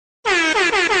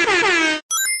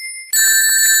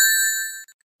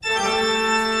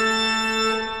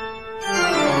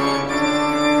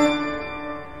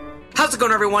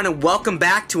going, everyone, and welcome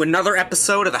back to another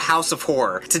episode of the House of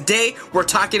Horror. Today, we're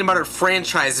talking about a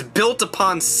franchise built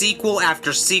upon sequel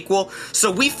after sequel, so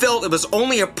we felt it was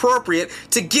only appropriate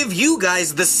to give you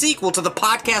guys the sequel to the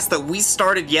podcast that we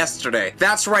started yesterday.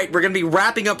 That's right, we're going to be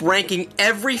wrapping up ranking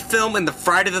every film in the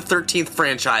Friday the 13th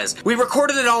franchise. We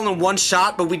recorded it all in one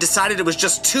shot, but we decided it was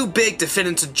just too big to fit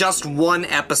into just one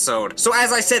episode. So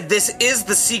as I said, this is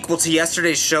the sequel to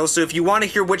yesterday's show, so if you want to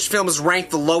hear which film is ranked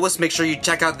the lowest, make sure you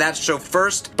check out that show first.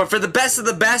 But for the best of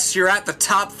the best, you're at the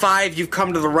top 5, you've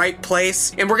come to the right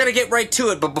place, and we're gonna get right to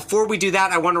it. But before we do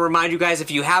that, I want to remind you guys,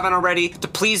 if you haven't already, to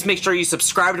please make sure you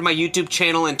subscribe to my YouTube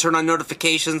channel and turn on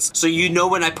notifications so you know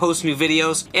when I post new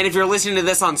videos. And if you're listening to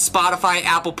this on Spotify,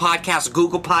 Apple Podcasts,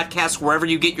 Google Podcasts, wherever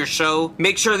you get your show,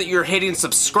 make sure that you're hitting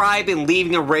subscribe and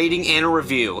leaving a rating and a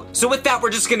review. So with that,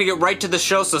 we're just gonna get right to the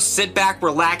show, so sit back,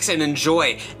 relax, and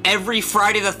enjoy every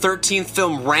Friday the 13th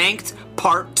film ranked,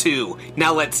 Part 2.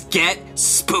 Now let's get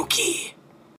spooky.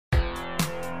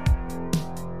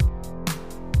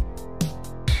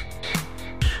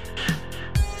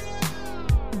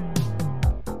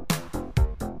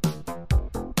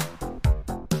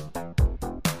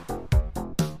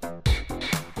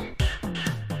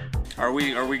 Are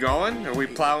we going? Are we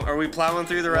plowing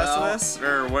through the rest of this?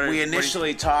 Or what? We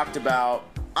initially talked about,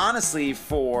 honestly,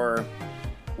 for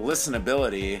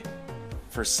listenability,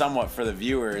 for the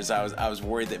viewers, I was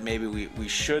worried that maybe we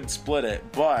should split it,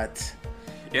 but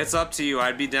it's up to you.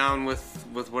 I'd be down with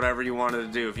whatever you wanted to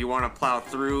do. If you want to plow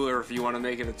through, or if you want to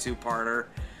make it a two-parter,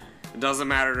 it doesn't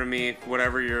matter to me.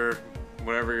 Whatever you're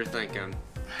thinking.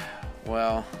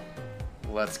 Well,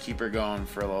 let's keep her going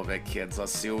for a little bit, kids.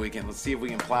 Let's see if we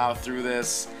can plow through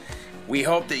this. We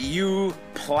hope that you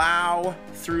plow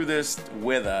through this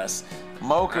with us.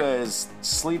 Mocha is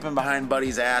sleeping behind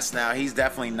Buddy's ass now. He's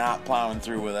definitely not plowing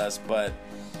through with us, but...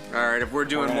 Alright, if we're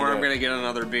doing more, I'm going to get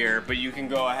another beer, but you can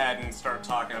go ahead and start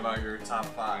talking about your top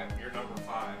 5, your number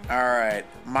 5. Alright,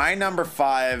 my number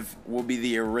 5 will be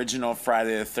the original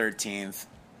Friday the 13th.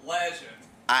 Legend.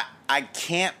 I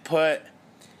can't put...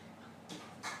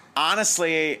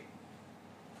 Honestly,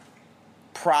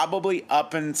 probably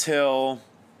up until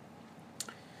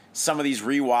some of these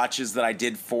rewatches that I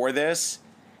did for this,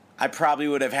 I probably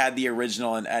would have had the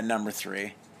original at number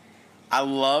 3. I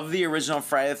love the original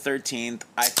Friday the 13th.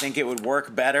 I think it would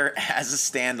work better as a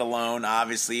standalone,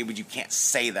 obviously, but you can't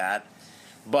say that.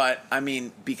 But, I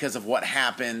mean, because of what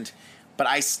happened. But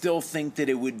I still think that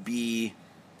it would be,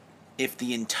 if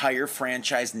the entire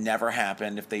franchise never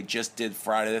happened, if they just did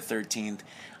Friday the 13th,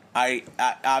 I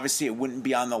obviously it wouldn't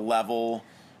be on the level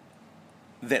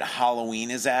that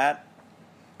Halloween is at.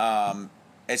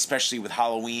 Especially with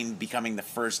Halloween becoming the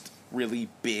first really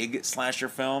big slasher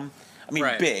film. I mean,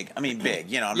 right. Big.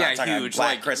 You know, I'm not talking huge, about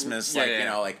Black Christmas, you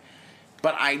know, like.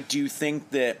 But I do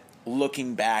think that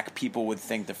looking back, people would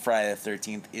think that Friday the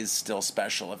 13th is still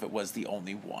special if it was the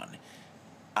only one.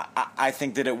 I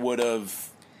think that it would have.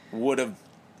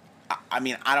 I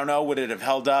mean, I don't know. Would it have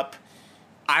held up?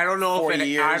 I don't know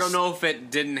if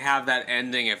it didn't have that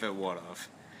ending. If it would have,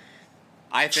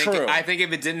 I think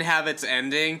if it didn't have its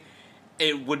ending,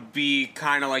 it would be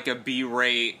kind of like a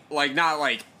B-rate. Like, not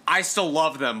like, I still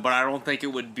love them, but I don't think it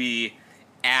would be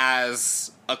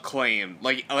as acclaimed.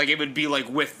 Like it would be like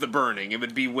with The Burning. It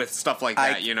would be with stuff like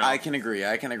that, you know? I can agree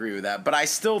with that. But I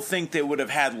still think that it would have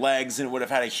had legs and it would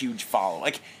have had a huge following.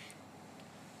 Like,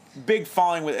 big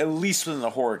following, at least within the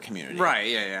horror community. Right,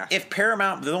 yeah. If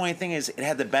Paramount, the only thing is, it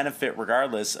had the benefit,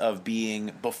 regardless, of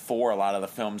being before a lot of the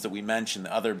films that we mentioned,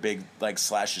 the other big, like,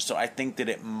 slashers. So I think that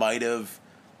it might have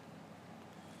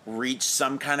reached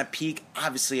some kind of peak.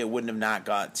 Obviously, it wouldn't have not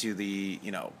got to the,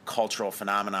 you know, cultural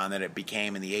phenomenon that it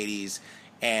became in the 80s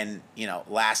and, you know,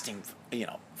 lasting, you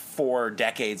know, 4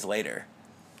 decades later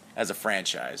as a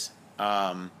franchise.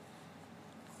 But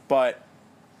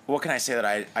what can I say that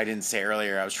I didn't say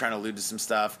earlier? I was trying to allude to some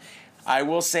stuff. I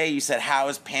will say, you said, how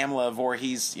is Pamela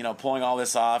Voorhees, you know, pulling all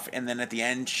this off? And then at the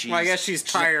end, well, I guess she's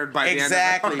tired by the end of it.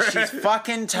 Exactly. She's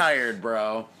fucking tired,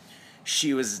 bro.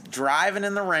 She was driving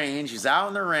in the rain. She's out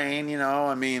in the rain, you know.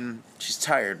 I mean, she's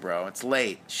tired, bro. It's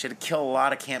late. Should have killed a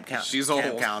lot of camp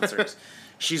counselors.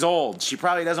 She's old. She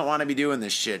probably doesn't want to be doing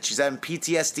this shit. She's having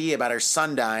PTSD about her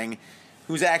son dying,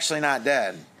 who's actually not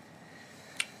dead.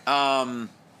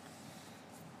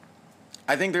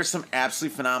 I think there's some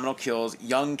absolutely phenomenal kills.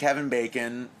 Young Kevin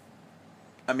Bacon.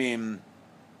 I mean,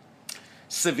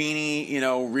 Savini, you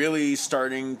know, really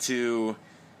starting to,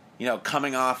 you know,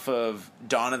 coming off of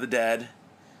Dawn of the Dead,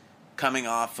 coming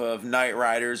off of Night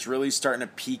Riders, really starting to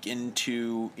peek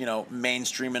into, you know,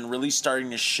 mainstream and really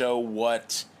starting to show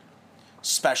what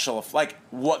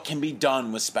what can be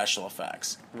done with special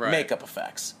effects, right. Makeup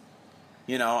effects.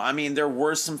 You know, I mean, there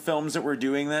were some films that were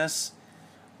doing this,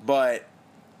 but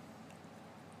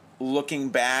looking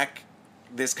back,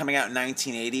 this coming out in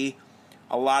 1980,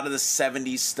 a lot of the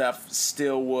 70s stuff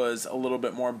still was a little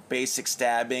bit more basic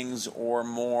stabbings or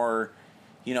more,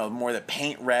 you know, more the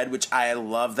paint red, which I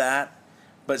love that.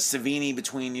 But Savini,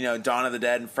 between, you know, Dawn of the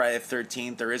Dead and Friday the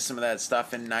 13th, there is some of that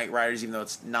stuff in Night Riders, even though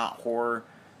it's not horror.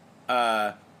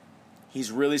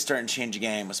 He's really starting to change the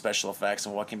game with special effects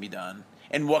and what can be done.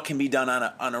 And what can be done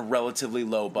on a relatively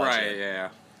low budget. Right,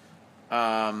 yeah.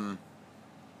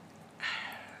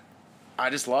 I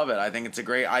just love it. I think it's a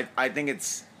great... I think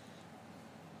it's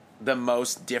the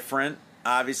most different,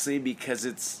 obviously, because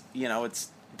it's, you know, it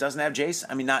doesn't have Jason.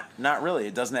 I mean, not really.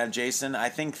 It doesn't have Jason. I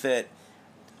think that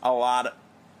a lot of...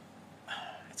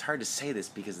 It's hard to say this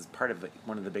because it's part of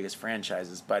one of the biggest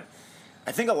franchises, but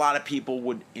I think a lot of people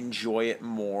would enjoy it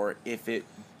more if it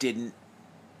didn't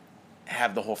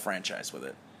have the whole franchise with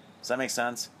it. Does that make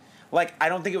sense? Like, I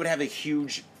don't think it would have a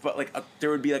huge, but like there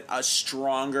would be like a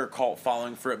stronger cult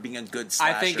following for it being a good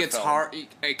slasher I think it's film.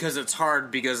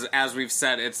 hard because as we've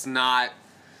said, it's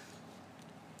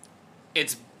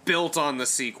built on the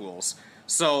sequels.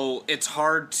 So it's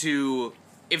hard to,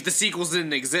 if the sequels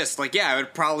didn't exist, like, yeah, it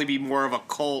would probably be more of a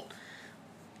cult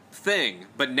thing.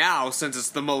 But now, since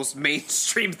it's the most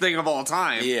mainstream thing of all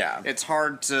time, Yeah. it's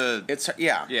hard to...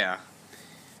 Yeah. Yeah.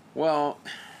 Well,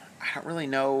 I don't really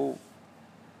know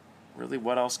really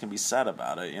what else can be said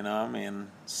about it, you know? I mean,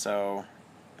 so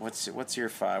what's your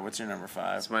 5? What's your number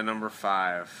 5? That's my number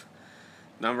 5.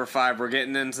 Number 5, we're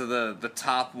getting into the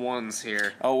top ones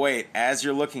here. Oh, wait, as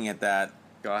you're looking at that,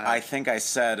 Go ahead. I think I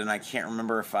said, and I can't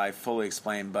remember if I fully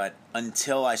explained, but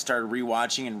until I started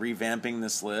rewatching and revamping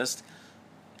this list,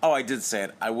 I did say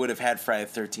it, I would have had Friday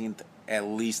the 13th at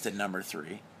least at number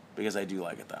 3, because I do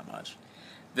like it that much.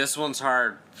 This one's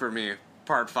hard for me,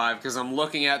 part 5, because I'm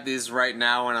looking at these right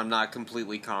now and I'm not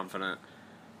completely confident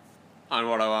on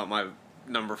what I want my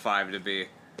number 5 to be.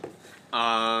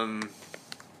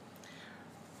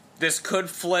 This could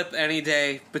flip any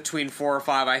day between 4 or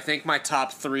 5. I think my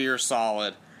top 3 are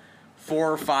solid.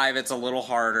 4 or 5, it's a little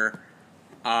harder.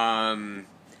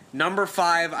 Number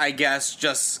 5, I guess,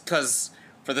 just because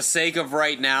for the sake of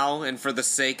right now and for the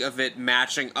sake of it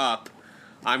matching up,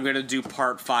 I'm going to do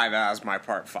part 5 as my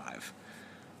part 5.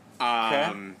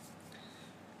 Okay.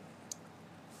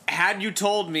 Had you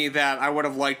told me that I would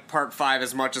have liked part 5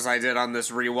 as much as I did on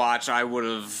this rewatch, I would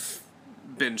have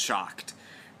been shocked.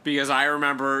 Because I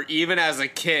remember, even as a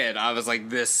kid, I was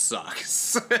like, this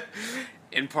sucks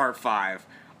in part 5.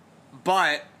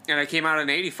 But, and I came out in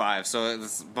 85, so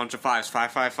it's a bunch of 5s.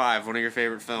 555, one of your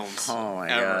favorite films. Oh my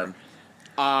ever.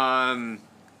 God.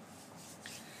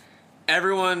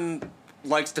 Everyone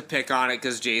likes to pick on it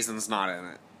because Jason's not in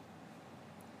it.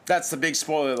 That's the big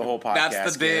spoiler of the whole podcast.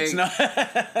 That's the big.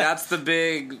 That's the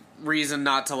big reason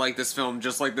not to like this film.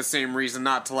 Just like the same reason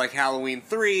not to like Halloween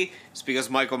 3 is because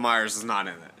Michael Myers is not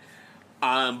in it.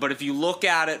 But if you look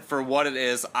at it for what it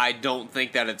is, I don't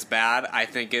think that it's bad. I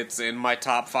think it's in my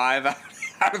top 5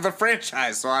 out of the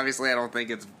franchise. So obviously, I don't think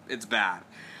it's bad.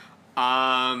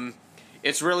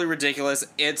 It's really ridiculous.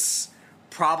 It's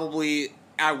probably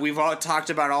we've all talked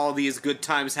about all these good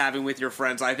times having with your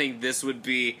friends. I think this would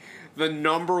be the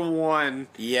number one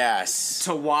Yes.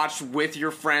 to watch with your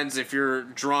friends if you're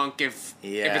drunk, if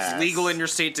it's legal in your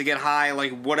state to get high,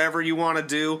 like whatever you want to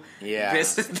do. Yeah.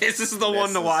 This is the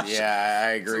one to watch. Yeah,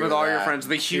 I agree with all your that. friends.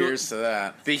 Cheers to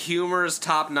that. The humor is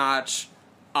top notch.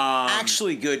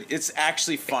 Actually good. It's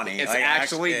actually funny. It's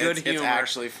actually good humor. It's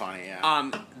actually funny,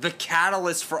 yeah. The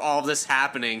catalyst for all of this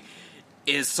happening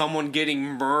is someone getting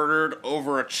murdered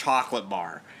over a chocolate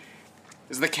bar.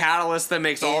 Is the catalyst that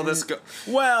makes all this go...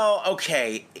 Well,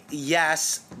 okay,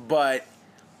 yes, but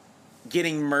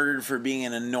getting murdered for being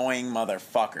an annoying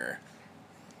motherfucker.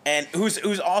 And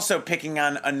who's also picking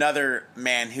on another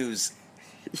man who's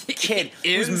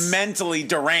who's mentally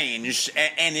deranged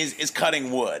and is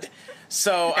cutting wood.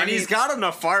 So and he's got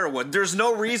enough firewood. There's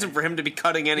no reason for him to be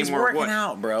cutting any more wood. He's working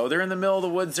out, bro. They're in the middle of the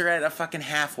woods. They're at a fucking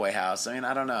halfway house. I mean,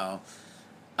 I don't know.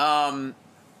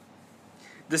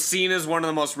 The scene is one of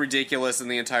the most ridiculous in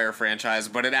the entire franchise,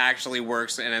 but it actually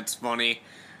works and it's funny. It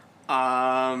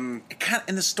kind of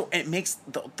in the story. It makes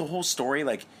the whole story,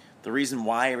 like the reason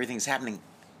why everything's happening,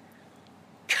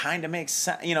 kind of makes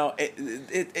sense. You know,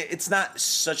 it's not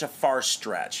such a far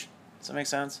stretch. Does that make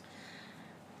sense?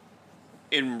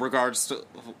 In regards to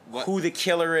what? Who the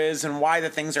killer is and why the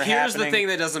things are happening. Here's the thing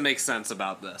that doesn't make sense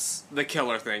about this. The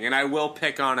killer thing. And I will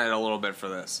pick on it a little bit for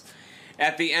this.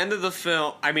 At the end of the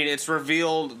film, I mean, it's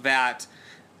revealed that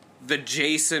the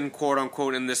Jason,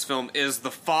 quote-unquote, in this film is the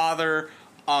father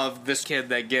of this kid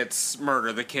that gets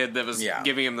murdered, the kid that was Yeah.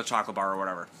 giving him the chocolate bar or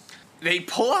whatever. They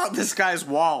pull out this guy's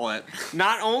wallet.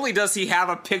 Not only does he have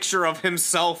a picture of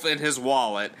himself in his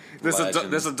wallet,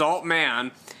 this adult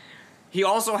man, he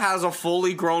also has a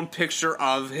fully grown picture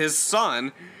of his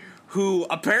son, who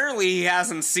apparently he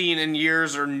hasn't seen in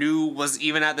years or knew was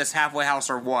even at this halfway house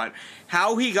or what.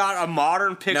 How he got a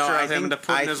modern picture of him to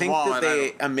put in his wallet. I think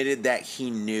that they admitted that he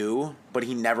knew, but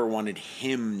he never wanted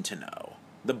him to know.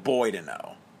 The boy to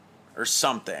know. Or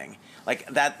something. Like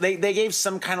that, they gave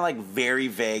some kind of like very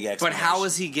vague explanation. But how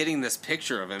is he getting this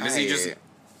picture of him? Is he just...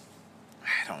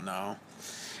 I don't know.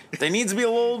 There needs to be a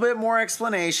little bit more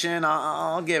explanation.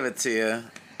 I'll give it to you.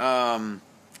 Well,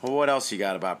 what else you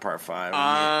got about Part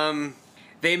 5?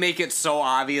 They make it so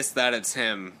obvious that it's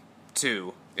him,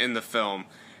 too, in the film.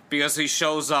 Because he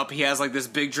shows up, he has like this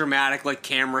big dramatic like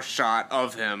camera shot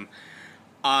of him.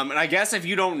 And I guess if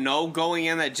you don't know going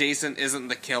in that Jason isn't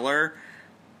the killer...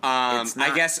 it's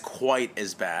not I guess quite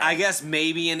as bad. I guess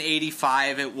maybe in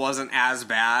 85 it wasn't as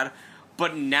bad,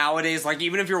 but nowadays, like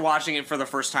even if you're watching it for the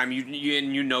first time,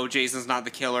 you know Jason's not the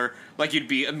killer, like you'd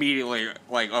be immediately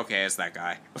like, okay, it's that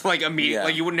guy. Like immediately,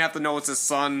 like you wouldn't have to know it's his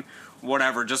son,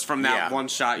 whatever. Just from that one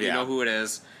shot, you know who it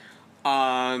is.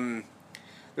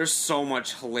 There's so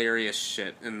much hilarious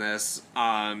shit in this.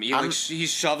 He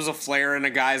shoves a flare in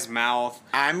a guy's mouth.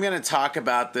 I'm gonna talk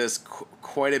about this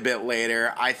quite a bit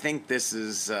later. I think this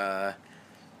is,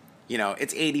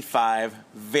 it's 85,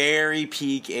 very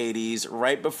peak 80s,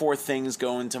 right before things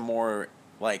go into more,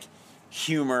 like,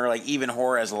 humor. Like, even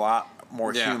horror has a lot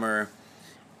more humor.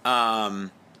 There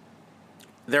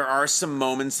are some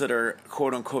moments that are,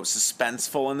 quote-unquote,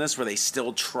 suspenseful in this, where they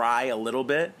still try a little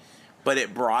bit, but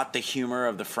it brought the humor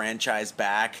of the franchise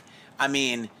back. I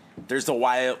mean... There's the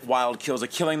wild kills,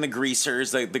 like killing the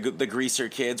greasers, the greaser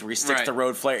kids, where he sticks the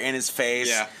road flare in his face.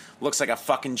 Yeah. Looks like a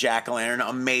fucking jack-o'-lantern.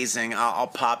 Amazing. I'll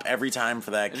pop every time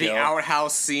for that kill. The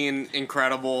outhouse scene,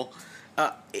 incredible.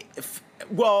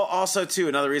 Well, also, too,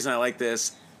 another reason I like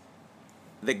this,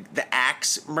 the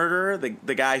axe murderer,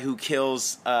 the guy who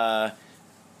kills, the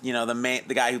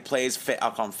guy who plays,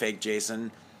 I'll call him fake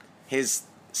Jason, his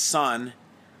son,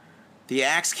 the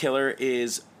axe killer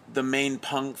is... the main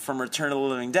punk from Return of the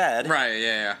Living Dead. Right,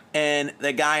 yeah. And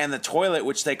the guy in the toilet,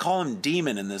 which they call him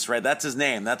Demon in this, right? That's his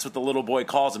name. That's what the little boy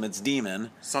calls him. It's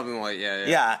Demon. Something like, yeah.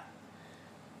 Yeah.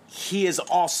 He is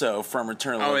also from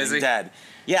Return of the Living Dead.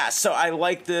 Yeah, so I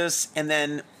like this. And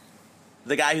then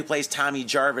the guy who plays Tommy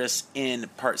Jarvis in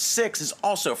Part 6 is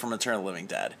also from Return of the Living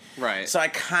Dead. Right. So I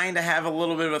kind of have a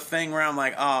little bit of a thing where I'm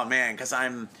like, oh, man, because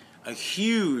I'm... a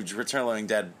huge Return of the Living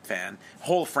Dead fan.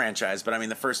 Whole franchise, but I mean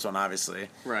the first one, obviously.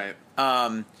 Right.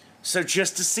 So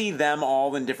just to see them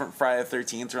all in different Friday the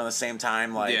 13th around the same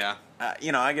time, like, I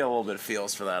get a little bit of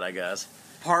feels for that, I guess.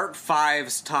 Part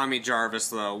 5's Tommy Jarvis,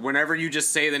 though. Whenever you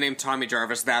just say the name Tommy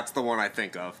Jarvis, that's the one I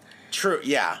think of. True,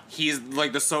 yeah. He's,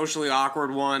 like, the socially awkward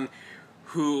one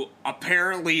who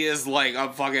apparently is, like,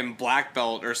 a fucking black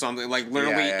belt or something. Like,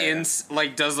 literally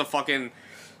does the fucking...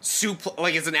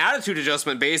 like it's an attitude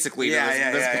adjustment basically to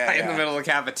this guy in the middle of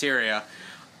the cafeteria.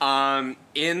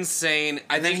 Insane.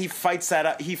 And then he fights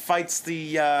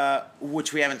the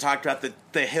which we haven't talked about,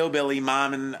 the hillbilly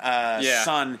mom and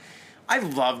son. I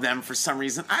love them for some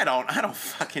reason. I don't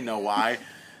fucking know why.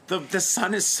 The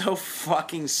son is so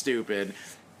fucking stupid,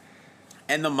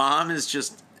 and the mom is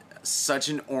just such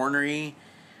an ornery,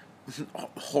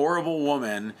 horrible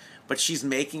woman. But she's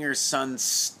making her son,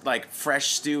 like, fresh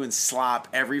stew and slop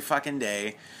every fucking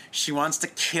day. She wants to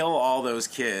kill all those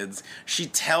kids. She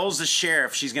tells the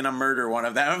sheriff she's going to murder one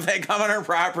of them if they come on her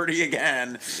property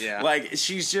again. Yeah. Like,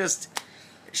 she's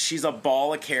a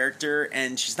ball of character,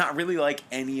 and she's not really like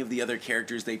any of the other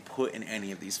characters they put in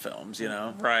any of these films, you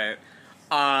know? Right.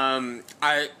 I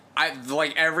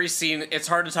like every scene. It's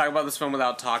hard to talk about this film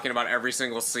without talking about every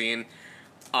single scene.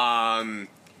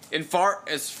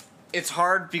 It's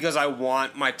hard because I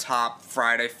want my top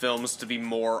Friday films to be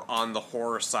more on the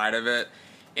horror side of it,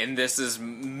 and this is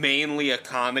mainly a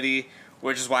comedy,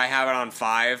 which is why I have it on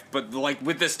 5. But like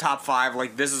with this top 5,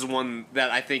 like this is one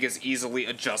that I think is easily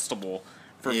adjustable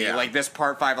for me. Like this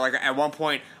Part 5, like at one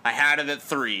point I had it at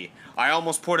 3. I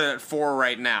almost put it at 4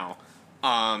 right now,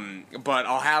 but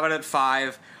I'll have it at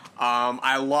 5.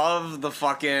 I love the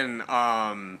fucking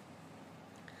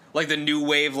like the new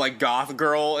wave, like goth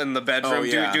girl in the bedroom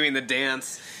doing the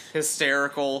dance,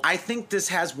 hysterical. I think this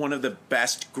has one of the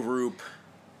best group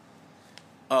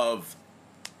of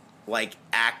like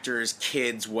actors,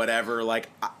 kids, whatever. Like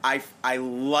I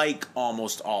like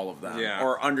almost all of them,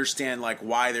 or understand like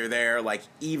why they're there. Like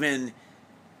even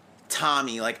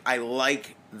Tommy, like, I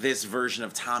like this version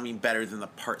of Tommy better than the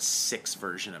Part 6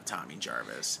 version of Tommy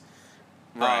Jarvis.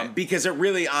 Right. Because it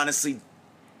really, honestly,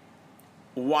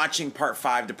 watching Part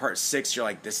 5 to Part 6, you're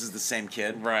like, this is the same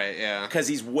kid. Right, yeah. Because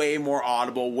he's way more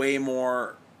audible, way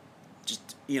more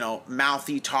just,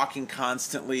 mouthy, talking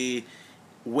constantly,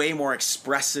 way more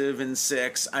expressive in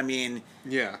 6. I mean,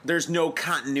 yeah. There's no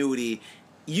continuity.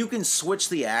 You can switch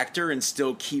the actor and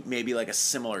still keep maybe like a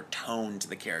similar tone to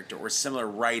the character or similar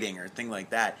writing or thing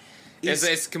like that.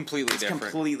 It's completely different.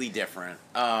 Completely different.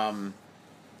 But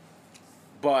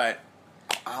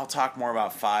I'll talk more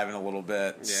about 5 in a little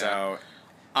bit. Yeah. So,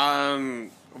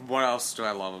 what else do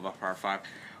I love about Part 5?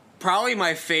 Probably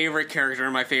my favorite character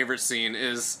and my favorite scene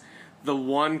is the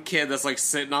one kid that's like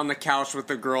sitting on the couch with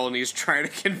the girl and he's trying to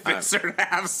convince her to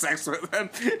have sex with him,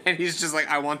 and he's just like,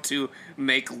 I want to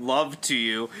make love to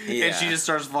you. Yeah. And she just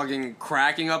starts fucking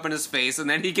cracking up in his face, and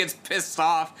then he gets pissed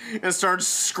off and starts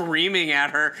screaming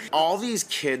at her. all these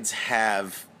kids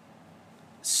have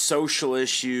social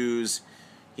issues,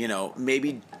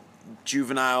 maybe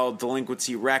juvenile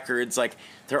delinquency records. Like,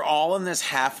 they're all in this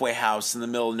halfway house in the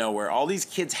middle of nowhere. All these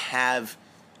kids have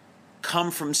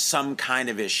come from some kind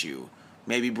of issue,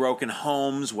 maybe broken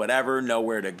homes, whatever,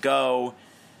 nowhere to go.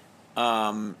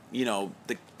 The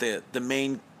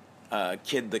main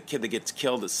kid, the kid that gets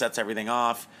killed, that sets everything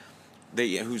off,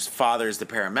 whose father is the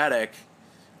paramedic.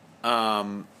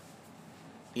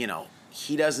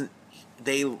 He doesn't.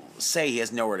 They say he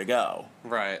has nowhere to go.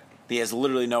 Right. He has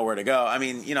literally nowhere to go. I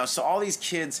mean, so all these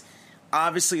kids.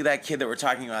 Obviously, that kid that we're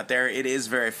talking about there, it is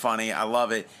very funny. I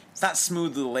love it. It's not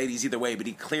smooth to the ladies either way, but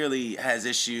he clearly has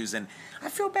issues, and I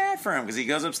feel bad for him because he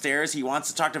goes upstairs. He wants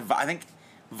to talk to. I think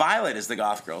Violet is the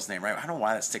goth girl's name, right? I don't know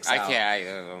why that sticks out. I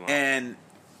don't know.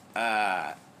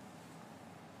 And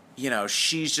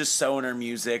she's just so in her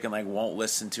music and like won't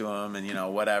listen to him,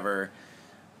 and whatever.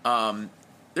 I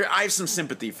have some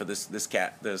sympathy for this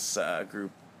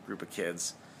group of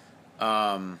kids.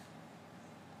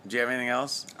 Do you have anything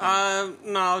else?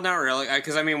 No, not really.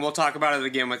 Because, we'll talk about it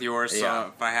again with yours, Yeah. so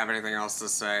if I have anything else to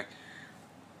say.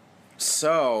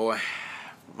 So,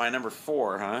 my number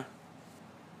 4, huh?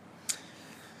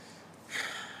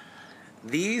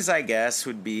 These, I guess,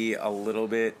 would be a little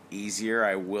bit easier.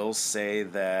 I will say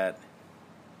that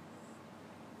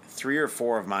 3 or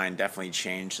 4 of mine definitely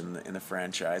changed in the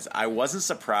franchise. I wasn't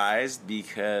surprised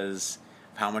because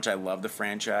of how much I love the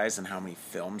franchise and how many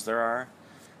films there are,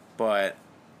 but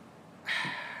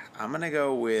I'm going to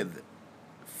go with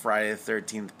Friday the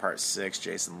 13th, Part 6,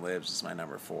 Jason Lives is my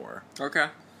number 4. Okay.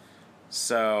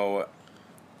 So,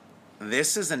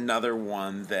 this is another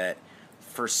one that,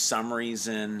 for some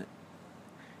reason,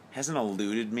 hasn't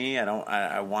eluded me.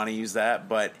 I want to use that,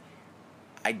 but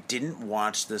I didn't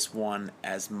watch this one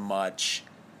as much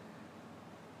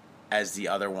as the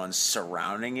other ones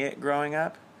surrounding it growing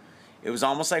up. It was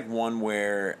almost like one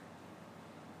where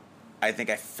I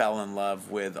think I fell in love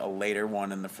with a later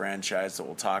one in the franchise that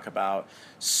we'll talk about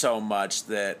so much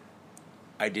that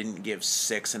I didn't give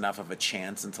 6 enough of a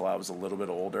chance until I was a little bit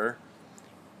older.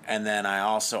 And then I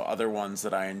also, other ones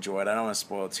that I enjoyed, I don't want to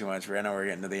spoil it too much, I know we're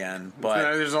getting to the end, but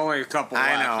there's only a couple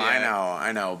left.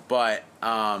 I know, but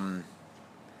and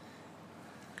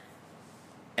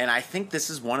I think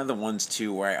this is one of the ones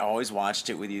too where I always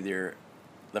watched it with either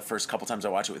the first couple times I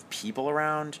watched it with people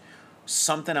around,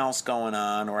 something else going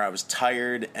on, or I was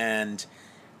tired, and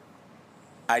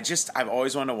I've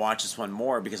always wanted to watch this one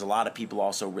more because a lot of people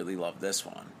also really love this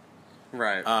one.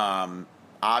 Right.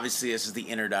 Obviously, this is the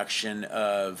introduction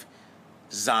of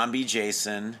Zombie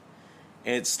Jason.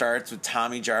 It starts with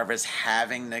Tommy Jarvis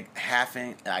having to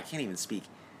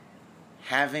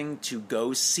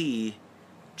go see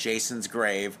Jason's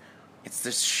grave. It's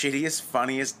the shittiest,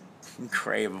 funniest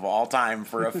grave of all time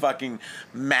for a fucking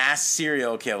mass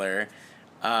serial killer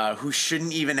who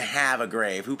shouldn't even have a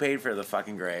grave. Who paid for the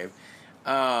fucking grave?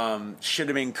 Should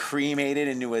have been cremated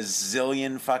into a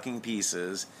zillion fucking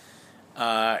pieces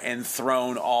and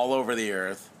thrown all over the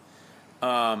earth.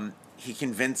 He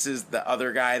convinces the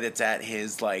other guy that's at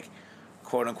his, like,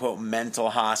 quote-unquote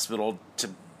mental hospital to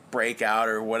break out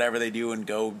or whatever they do and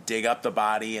go dig up the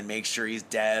body and make sure he's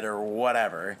dead or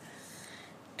whatever.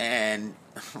 And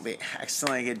they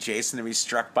accidentally get Jason to be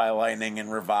struck by lightning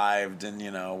and revived and,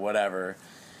 whatever.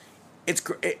 It's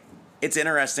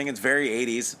interesting. It's very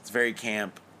 80s. It's very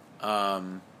camp.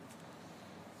 And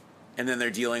then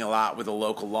they're dealing a lot with the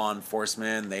local law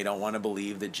enforcement. They don't want to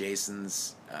believe that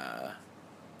Jason's,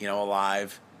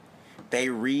 alive. They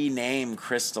rename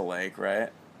Crystal Lake, right?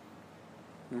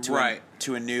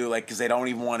 To a new, because they don't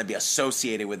even want to be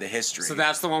associated with the history. So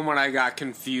that's the one when I got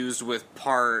confused with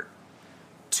part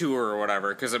tour or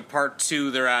whatever, because in part 2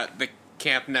 they're at the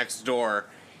camp next door.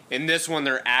 In this one,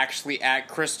 they're actually at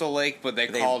Crystal Lake, but they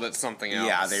called it something else.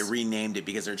 Yeah, they renamed it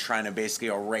because they're trying to basically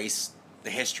erase the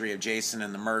history of Jason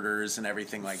and the murders and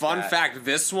everything like that. Fun fact,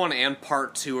 this one and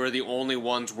part 2 are the only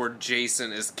ones where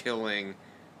Jason is killing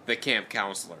the camp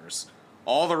counselors.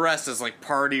 All the rest is like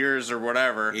partiers or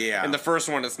whatever. Yeah. In the first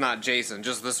one, it's not Jason.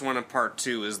 Just this one in part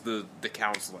 2 is the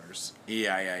counselors.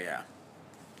 Yeah.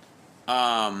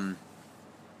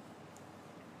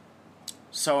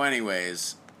 So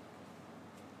anyways,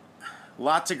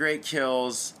 lots of great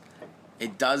kills.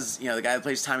 It does, the guy that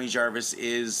plays Tommy Jarvis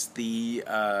is the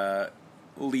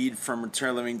lead from Return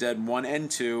of the Living Dead 1 and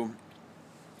 2.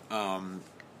 Like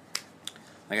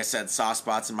I said, soft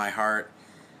spots in my heart.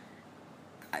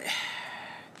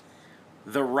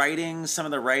 The writing, some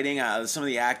of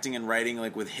the acting and writing,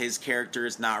 like with his character,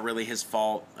 is not really his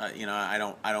fault. I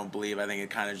don't believe. I think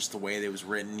it kind of just the way that it was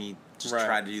written. He just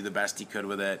tried to do the best he could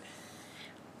with it.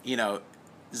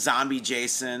 Zombie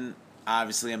Jason,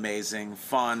 obviously amazing,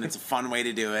 fun. It's a fun way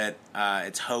to do it.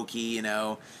 It's hokey,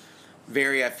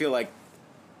 very. I feel like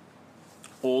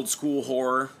old school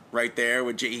horror right there.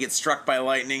 He gets struck by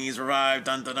lightning, he's revived,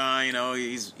 dun dun dun.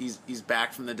 He's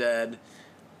back from the dead.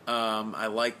 I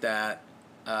like that.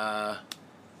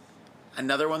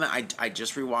 Another one that I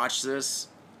just rewatched this.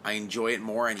 I enjoy it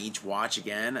more on each watch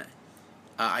again.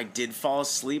 I did fall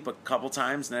asleep a couple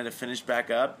times and had to finish back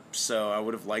up, so I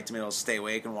would have liked to be able to stay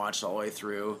awake and watch it all the way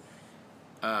through.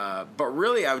 But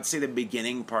really, I would say the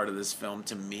beginning part of this film,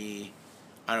 to me,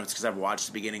 I don't know if it's because I've watched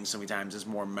the beginning so many times, is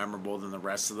more memorable than the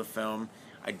rest of the film.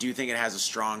 I do think it has a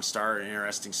strong start, an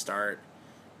interesting start.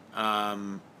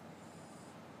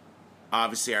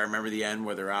 Obviously, I remember the end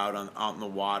where they're out in the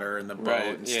water and the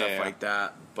boat and stuff like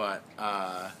that. But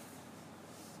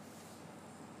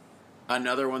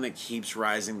another one that keeps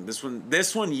rising. This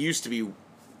one used to be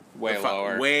way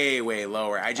lower. Way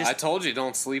lower. I told you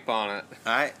don't sleep on it.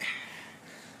 I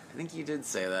think you did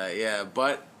say that, yeah.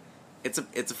 But it's a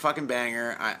fucking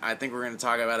banger. I think we're gonna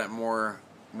talk about it more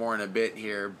in a bit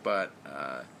here. But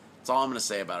that's all I'm gonna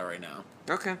say about it right now.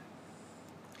 Okay.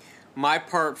 My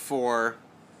part 4.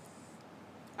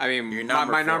 I mean,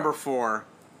 my number 4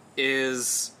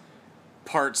 is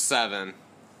part 7.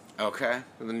 Okay.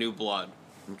 The New Blood.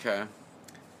 Okay.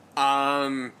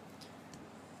 I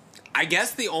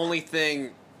guess the only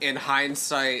thing in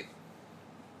hindsight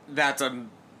that's a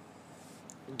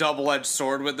double-edged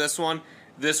sword with this one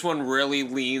really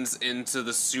leans into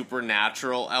the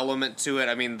supernatural element to it.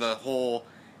 I mean, the whole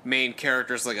main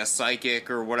character's like a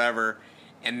psychic or whatever,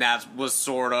 and that was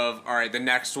sort of, all right, the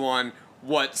next one,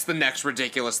 what's the next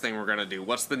ridiculous thing we're going to do?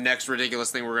 What's the next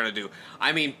ridiculous thing we're going to do?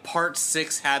 I mean, part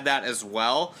 6 had that as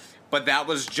well, but that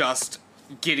was just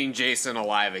getting Jason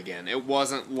alive again. It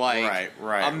wasn't like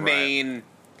a main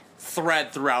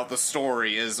thread throughout the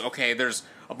story is, okay, there's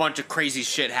a bunch of crazy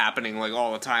shit happening like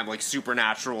all the time, like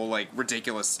supernatural, like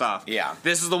ridiculous stuff. Yeah.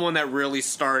 This is the one that really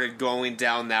started going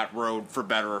down that road for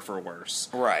better or for worse.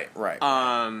 Right.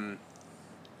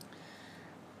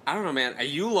 I don't know, man.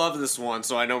 You love this one,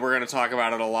 so I know we're going to talk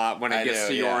about it a lot when it gets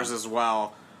to yours as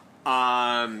well.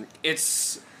 I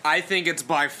think it's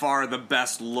by far the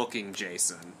best looking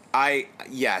Jason.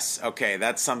 Yes, okay,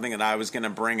 that's something that I was going to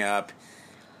bring up.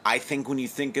 I think when you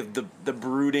think of the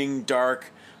brooding,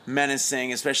 dark,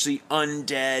 menacing, especially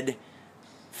undead,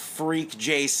 freak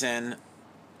Jason,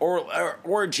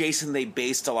 or Jason they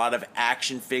based a lot of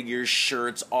action figures,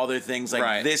 shirts, other things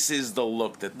like this is the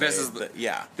look that this is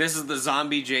the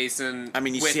zombie Jason. I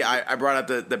mean, you see, I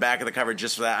brought up the back of the cover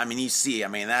just for that. I mean, you see,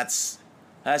 that's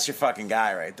your fucking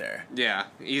guy right there. Yeah,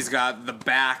 he's got the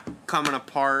back coming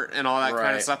apart and all that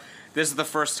kind of stuff. This is the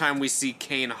first time we see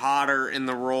Kane Hodder in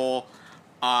the role.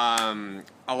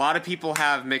 A lot of people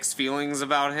have mixed feelings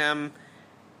about him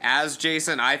as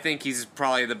Jason. I think he's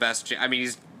probably the best. I mean,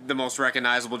 he's the most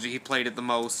recognizable. He played it the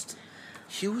most.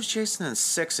 He was Jason in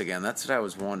 6 again. That's what I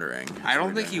was wondering. I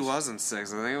don't think he was in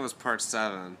 6. I think it was part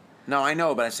 7. No, I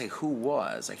know, but I say who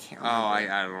was. I can't remember. Oh,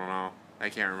 I don't know. I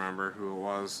can't remember who it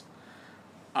was.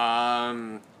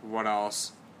 What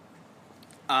else?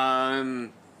 I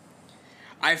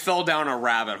fell down a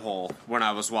rabbit hole when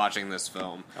I was watching this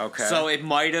film. Okay. So it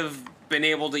might have been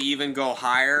able to even go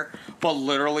higher, but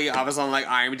literally I was on like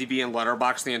IMDb and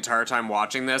Letterboxd the entire time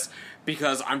watching this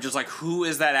because I'm just like, who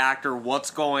is that actor? What's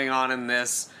going on in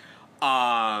this?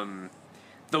 The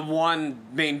one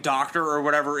main doctor or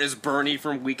whatever is Bernie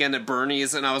from Weekend at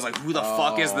Bernie's, and I was like, who the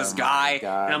fuck is this guy?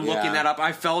 And I'm looking that up.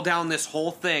 I fell down this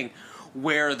whole thing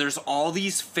where there's all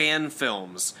these fan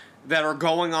films that are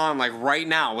going on like right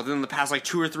now within the past like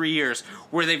 2 or 3 years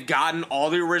where they've gotten all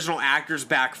the original actors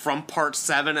back from part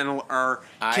 7 and are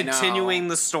continuing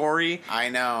the story. I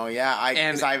know, yeah.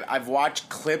 Because I've watched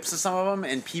clips of some of them,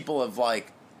 and people have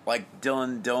like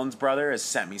Dylan's brother has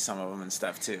sent me some of them and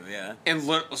stuff too, yeah. And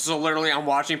so literally I'm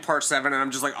watching part 7 and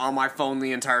I'm just like on my phone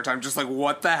the entire time, just like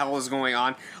what the hell is going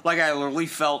on? Like I literally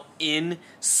felt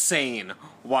insane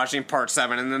watching part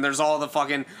 7, and then there's all the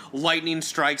fucking lightning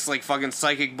strikes, like fucking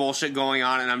psychic bullshit going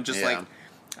on, and I'm just like,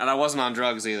 and I wasn't on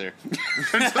drugs either.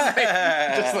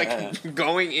 just like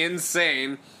going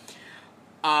insane.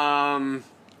 I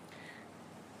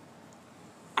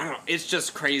don't know, it's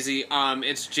just crazy.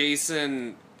 It's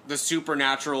Jason. The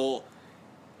supernatural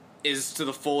is to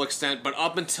the full extent, but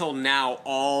up until now,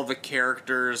 all the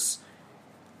characters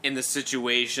in the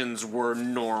situations were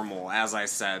normal, as I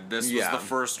said. This was the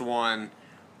first one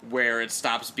where it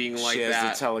stops being like she has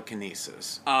that. the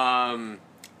telekinesis. I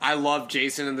love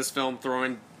Jason in this film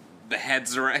throwing the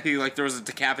heads around. He like throws a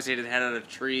decapitated head at a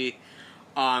tree.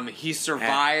 He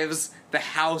survives the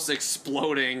house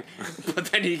exploding, but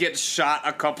then he gets shot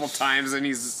a couple times, and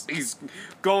he's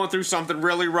going through something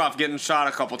really rough, getting shot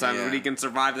a couple times, but he can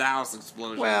survive the house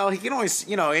explosion. Well, he can always,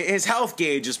 his health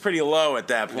gauge is pretty low at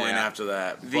that point after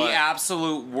that. The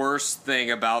absolute worst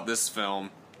thing about this film,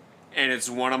 and it's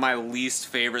one of my least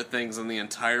favorite things in the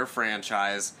entire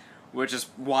franchise, which is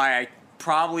why I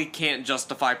probably can't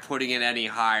justify putting it any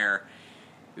higher,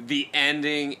 the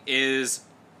ending is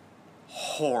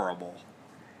horrible.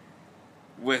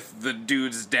 With the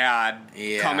dude's dad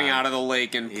coming out of the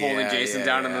lake and pulling Jason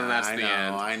down, and then that's the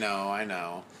end. I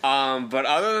know. But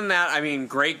other than that, I mean,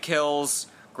 great kills,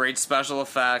 great special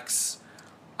effects.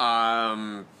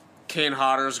 Kane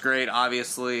Hodder's great,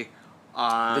 obviously.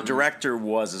 The director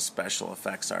was a special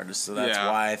effects artist, so that's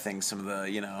why I think some of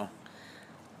the,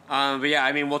 But yeah,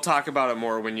 I mean, we'll talk about it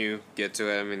more when you get to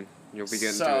it. I mean, you'll be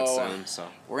getting to it soon. So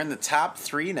we're in the top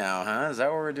 3 now, huh? Is that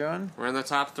what we're doing? We're in the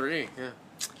top 3, yeah.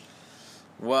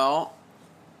 Well,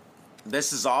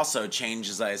 this has also changed,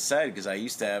 as I said, because I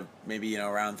used to have maybe,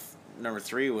 around number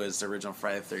 3 was the original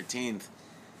Friday the 13th.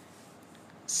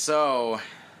 So,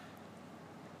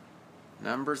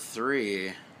 number 3,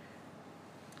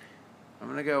 I'm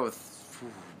going to go with,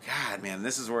 God, man,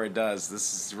 this is where it does.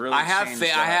 This is really I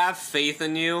have faith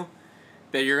in you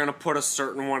that you're going to put a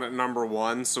certain one at number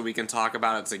 1 so we can talk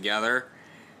about it together.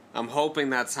 I'm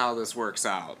hoping that's how this works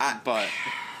out, but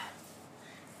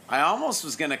I almost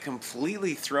was going to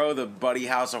completely throw the Buddy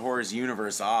House of Horrors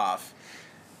universe off.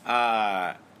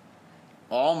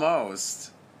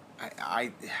 Almost.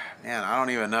 I don't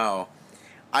even know.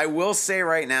 I will say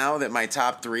right now that my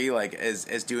top 3, like,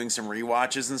 is doing some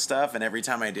rewatches and stuff, and every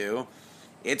time I do,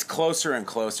 it's closer and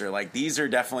closer. Like, these are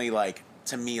definitely, like,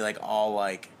 to me, like, all,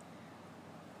 like,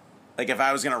 if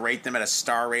I was going to rate them at a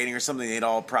star rating or something, they'd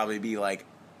all probably be, like,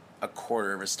 a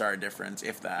quarter of a star difference,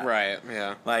 if that. Right,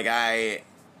 yeah. Like,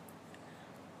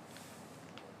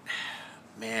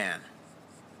 man.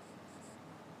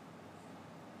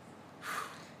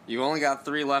 You only got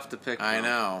 3 left to pick from. I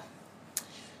know.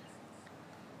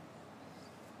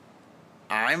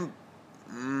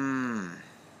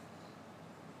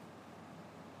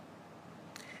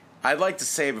 I'd like to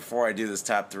say before I do this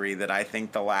top 3 that I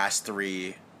think the last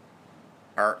 3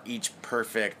 are each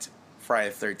perfect Friday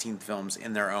the 13th films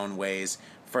in their own ways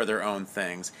for their own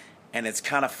things. And it's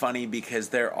kind of funny because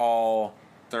they're all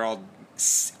I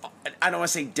don't want to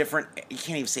say different. You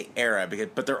can't even say era,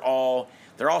 but they're all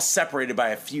separated by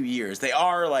a few years. They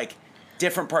are like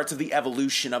different parts of the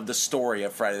evolution of the story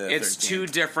of Friday the 13th. It's 2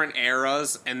 different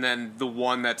eras, and then the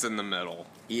one that's in the middle.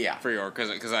 Yeah, for your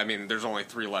because I mean, there's only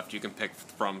 3 left you can pick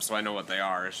from, so I know what they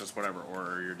are. It's just whatever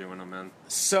order you're doing them in.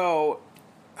 So,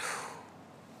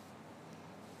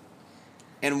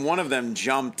 and one of them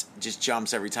jumps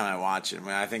every time I watch it. I mean,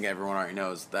 I think everyone already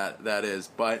knows that is,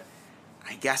 but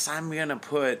I guess I'm gonna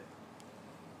put.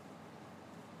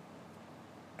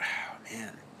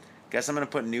 Guess I'm going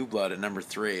to put New Blood at number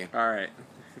 3. All right.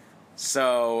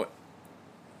 So,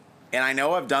 and I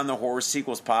know I've done the horror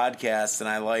sequels podcast, and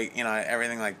I like,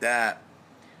 everything like that.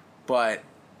 But,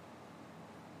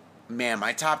 man,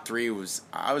 my top 3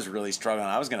 I was really struggling.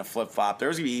 I was going to flip-flop. There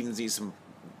was going to even be some,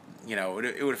 it would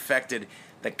have affected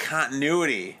the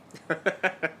continuity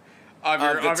of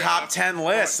the top 10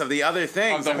 lists of the other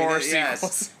things. Of the horror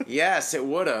sequels. Yes, it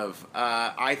would have.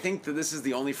 I think that this is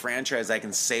the only franchise I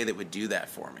can say that would do that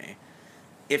for me.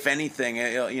 If anything,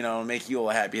 it'll make you a little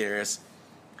happier.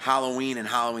 Halloween and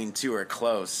Halloween 2 are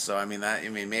close, so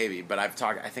maybe. But I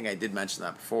think I did mention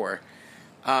that before.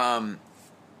 Part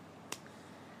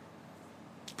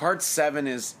 7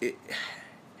 is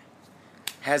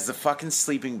has the fucking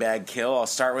sleeping bag kill. I'll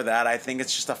start with that. I think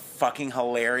it's just a fucking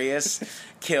hilarious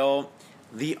kill.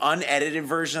 The unedited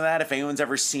version of that, if anyone's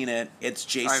ever seen it, it's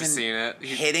Jason I've seen it.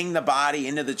 hitting the body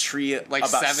into the tree Like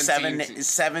about 17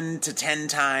 7 to 10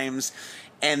 times,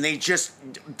 and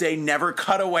they never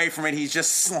cut away from it. He's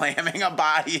just slamming a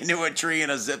body into a tree in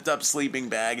a zipped up sleeping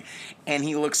bag, and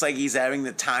he looks like he's having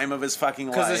the time of his fucking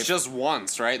life. Because it's just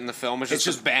once, right? In the film, it's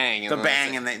just bang. The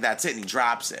bang, and that's it, and he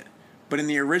drops it. But in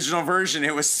the original version,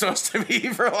 it was supposed to be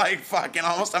for like fucking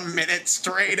almost a minute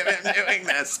straight of him doing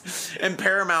this. And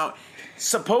Paramount,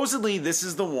 supposedly this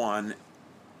is the one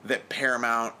that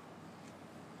Paramount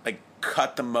like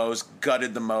cut the most,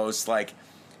 gutted the most. Like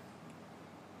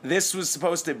this was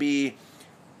supposed to be,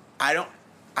 I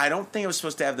don't think it was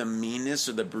supposed to have the meanness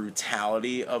or the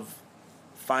brutality of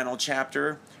Final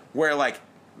Chapter, where like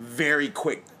very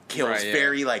quick kills, right, yeah.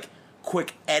 very like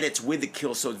quick edits with the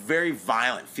kill, so it's very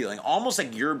violent feeling, almost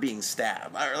like you're being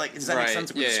stabbed. Or like, does that make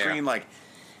sense with the screen? Like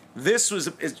this was,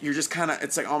 you're just kind of,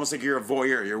 it's like almost like you're a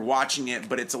voyeur. You're watching it,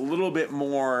 but it's a little bit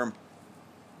more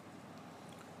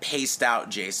paced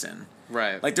out, Jason.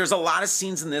 Right. Like there's a lot of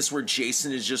scenes in this where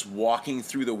Jason is just walking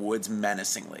through the woods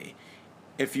menacingly,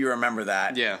 if you remember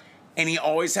that. Yeah. And he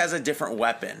always has a different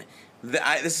weapon.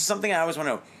 This is something I always want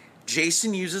to know.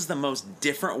 Jason uses the most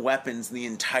different weapons in the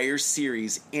entire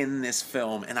series in this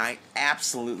film, and I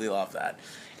absolutely love that.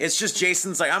 It's just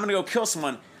Jason's like, I'm going to go kill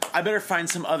someone. I better find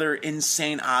some other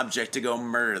insane object to go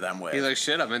murder them with. He's like,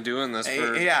 shit, I've been doing this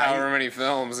for however many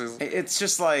films. It's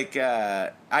just like,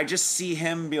 I just see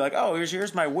him be like, oh,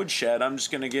 here's my woodshed. I'm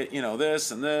just going to get, this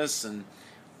and this. And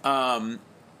I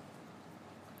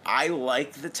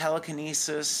like the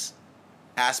telekinesis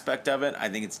aspect of it. I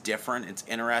think it's different. It's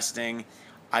interesting.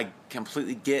 I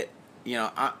completely get,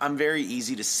 I'm very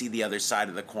easy to see the other side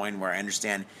of the coin where I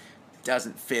understand it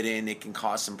doesn't fit in. It can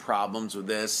cause some problems with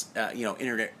this,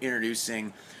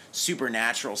 introducing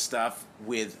supernatural stuff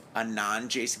with a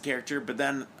non-Jason character. But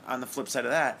then on the flip side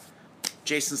of that,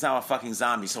 Jason's now a fucking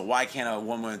zombie. So why can't a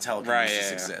woman with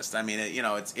telekinesis exist? I mean,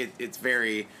 it's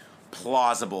very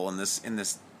plausible in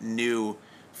this new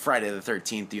Friday the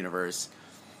 13th universe.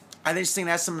 I just think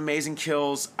that's some amazing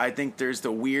kills. I think there's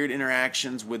the weird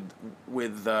interactions with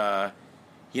the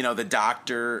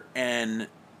doctor and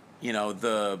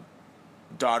the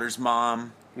daughter's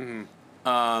mom.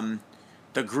 Mm-hmm.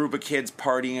 The group of kids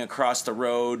partying across the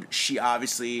road. She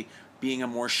obviously being a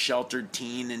more sheltered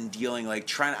teen and dealing I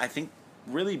think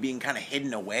really being kind of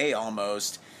hidden away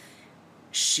almost.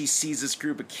 She sees this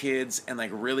group of kids and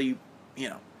really,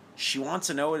 she wants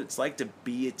to know what it's like to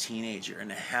be a teenager and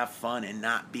to have fun and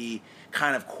not be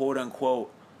kind of quote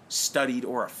unquote studied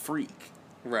or a freak.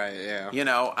 Right,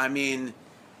 yeah. I mean,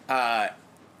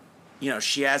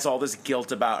 she has all this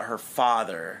guilt about her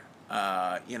father.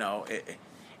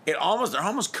 It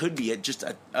almost could be just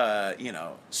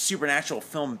a supernatural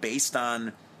film based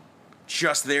on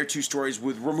just their two stories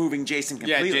with removing Jason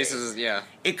completely. Yeah, Jason's, yeah.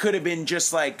 It could have been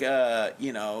just like, a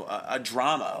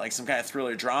drama, like some kind of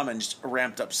thriller drama, and just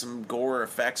ramped up some gore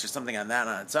effects or something on that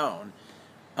on its own.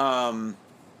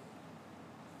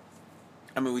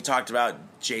 We talked about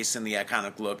Jason, the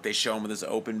iconic look. They show him with his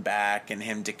open back and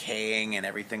him decaying and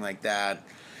everything like that.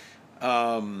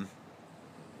 I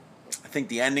think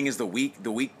the ending is the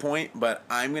weak point, but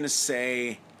I'm going to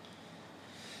say,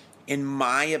 in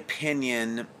my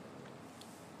opinion,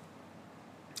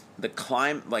 the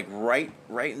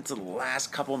right into the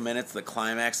last couple minutes, the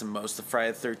climax in most of the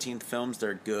Friday the 13th films,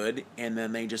 they're good, and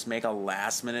then they just make a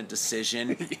last minute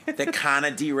decision that kind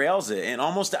of derails it, and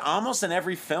almost in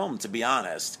every film, to be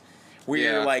honest, where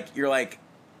you're like,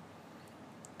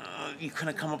 you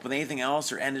couldn't come up with anything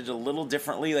else or ended a little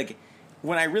differently. Like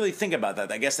when I really think about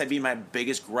that, I guess that'd be my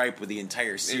biggest gripe with the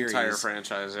entire series, the entire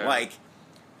franchise. Yeah. Like,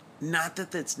 not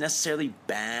that that's necessarily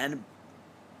bad,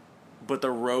 but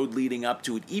the road leading up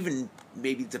to it, even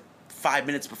maybe the 5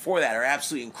 minutes before that, are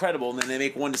absolutely incredible. And then they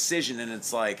make one decision, and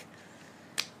it's like,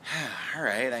 all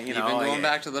right, Even going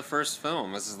back to the first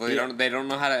film, they don't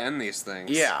know how to end these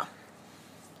things. Yeah.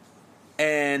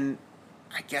 And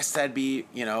I guess that'd be,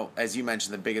 as you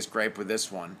mentioned, the biggest gripe with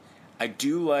this one. I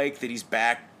do like that he's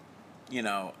back,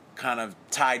 kind of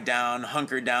tied down,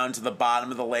 hunkered down to the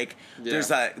bottom of the lake. Yeah. There's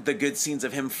the good scenes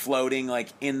of him floating,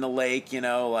 in the lake,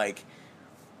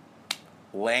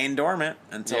 laying dormant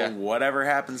until whatever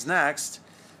happens next.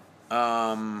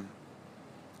 I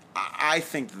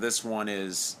think this one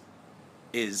is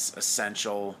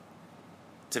essential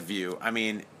to view. I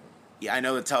mean, I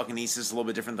know the telekinesis is a little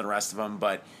bit different than the rest of them,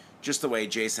 but just the way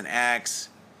Jason acts,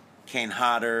 Kane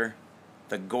Hodder,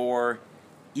 the gore,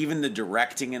 even the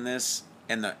directing in this,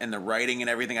 and the writing and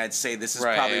everything, I'd say this is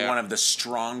probably one of the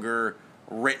stronger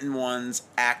written ones,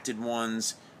 acted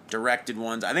ones, directed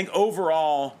ones. I think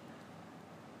overall,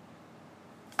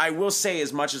 I will say,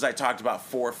 as much as I talked about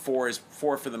four for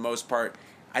the most part,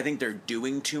 I think they're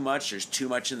doing too much. There's too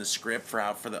much in the script for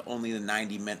only the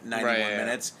 91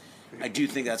 minutes. I do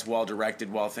think that's well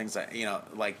directed, things that,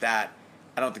 like that.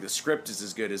 I don't think the script is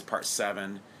as good as Part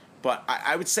 7, but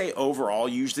I would say overall,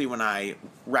 usually when I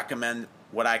recommend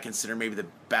what I consider maybe the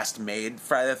best made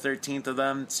Friday the 13th of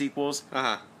them sequels,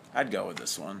 I'd go with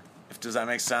this one. Does that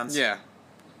make sense? Yeah.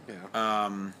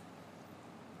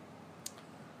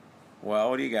 Well,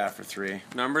 what do you got for 3?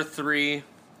 Number 3,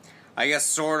 I guess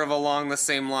sort of along the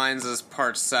same lines as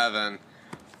Part 7,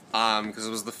 because it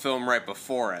was the film right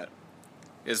before it,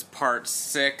 is Part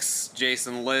 6,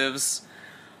 Jason Lives.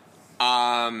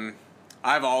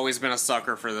 I've always been a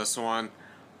sucker for this one.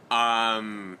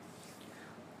 Part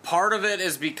of it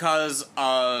is because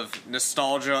of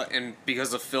nostalgia and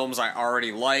because of films I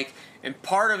already like, and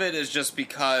part of it is just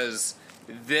because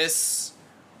this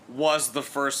was the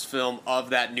first film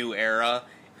of that new era,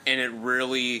 and it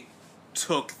really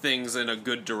took things in a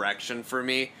good direction for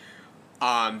me.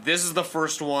 This is the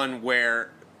first one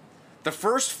where the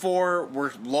first 4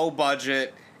 were low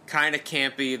budget, kind of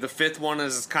campy. The 5th one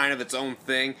is kind of its own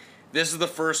thing. This is the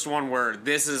first one where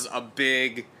this is a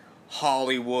big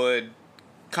Hollywood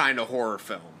kind of horror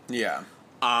film. Yeah.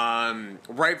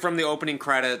 Right from the opening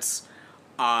credits,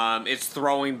 it's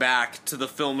throwing back to the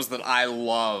films that I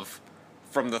love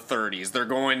from the 30s.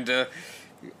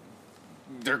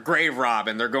 They're grave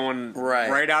robbing. They're going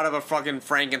right out of a fucking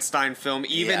Frankenstein film,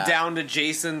 even down to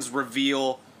Jason's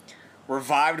reveal,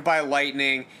 revived by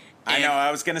lightning. I know.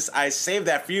 I saved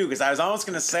that for you because I was almost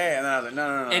gonna say it, and then I was like,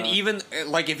 no. And even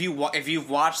like if you've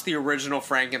watched the original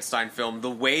Frankenstein film,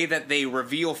 the way that they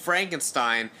reveal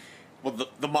Frankenstein, well,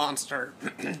 the monster,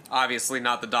 obviously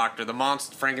not the doctor, the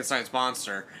monster, Frankenstein's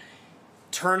monster,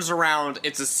 turns around.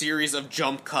 It's a series of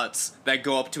jump cuts that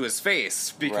go up to his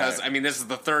face because I mean this is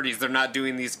the 30s. They're not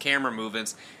doing these camera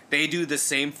movements. They do the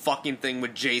same fucking thing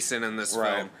with Jason in this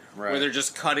film, where they're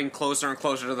just cutting closer and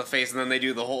closer to the face, and then they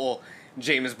do the whole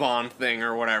James Bond thing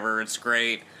or whatever. It's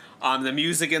great. The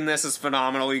music in this is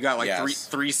phenomenal. You got like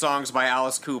three songs by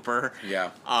Alice Cooper. Yeah.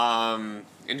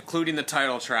 Including the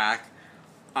title track.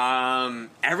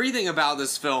 Everything about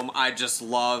this film I just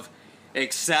love,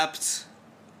 except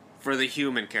for the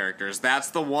human characters. That's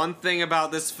the one thing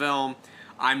about this film.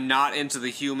 I'm not into the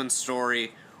human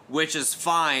story, which is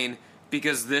fine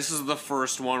because this is the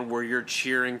first one where you're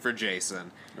cheering for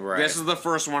Jason. Right. This is the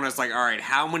first one. It's like, all right,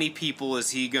 how many people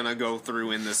is he gonna go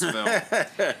through in this film?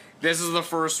 This is the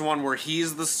first one where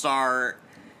he's the star.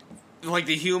 Like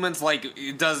the humans, like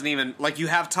it doesn't even like you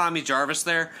have Tommy Jarvis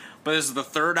there, but this is the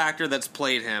third actor that's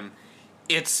played him.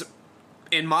 It's,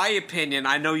 in my opinion,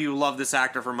 I know you love this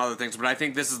actor from other things, but I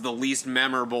think this is the least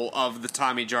memorable of the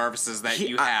Tommy Jarvises that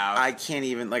you have. I can't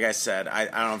even, like I said, I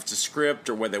don't know if it's a script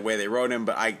or the way they wrote him,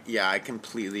 but I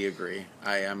completely agree.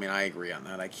 I mean, I agree on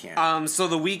that. I can't. So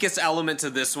the weakest element to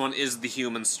this one is the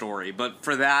human story, but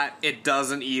for that, it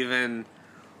doesn't even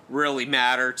really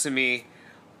matter to me.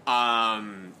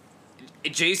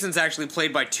 Jason's actually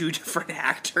played by 2 different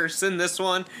actors in this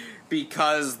one.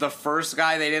 Because the first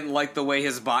guy, they didn't like the way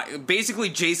his body... Basically,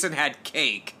 Jason had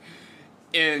cake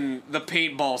in the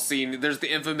paintball scene. There's the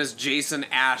infamous Jason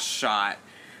ass shot.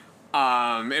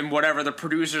 And whatever, the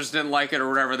producers didn't like it or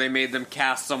whatever, they made them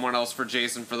cast someone else for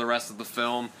Jason for the rest of the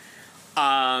film.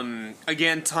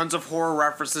 Again, tons of horror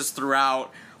references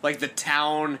throughout. Like, the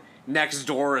town next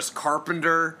door is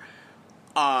Carpenter.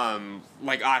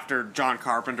 Like, after John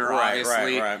Carpenter,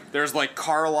 obviously. Right. There's, like,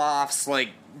 Karloff's, like,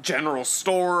 general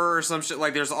store or some shit.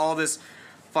 Like, there's all this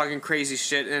fucking crazy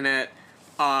shit in it.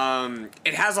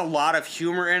 It has a lot of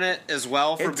humor in it as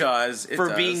well. It does.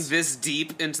 Being this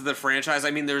deep into the franchise.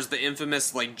 I mean, there's the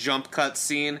infamous, like, jump cut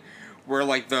scene where,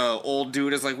 like, the old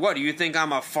dude is like, what, do you think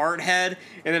I'm a fart head?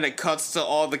 And then it cuts to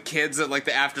all the kids at, like,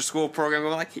 the after-school program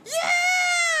going like,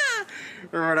 yeah!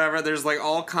 Or whatever. There's, like,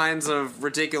 all kinds of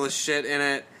ridiculous shit in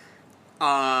it.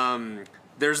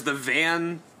 There's the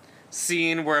van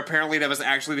scene where apparently that was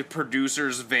actually the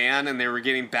producer's van and they were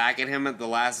getting back at him at the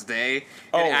last day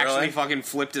and actually fucking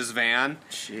flipped his van.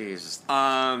 Jeez.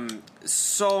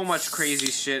 So much crazy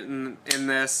shit in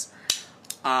this.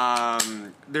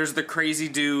 There's the crazy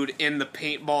dude in the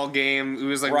paintball game who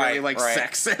was like really like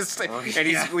sexist and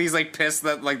he's like pissed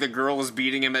that like the girl was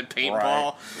beating him at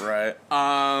paintball.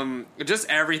 Right. Just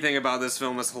everything about this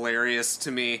film is hilarious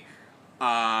to me.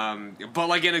 But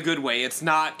like in a good way. It's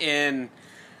not in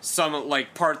some,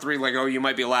 like, part 3, like, oh, you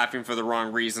might be laughing for the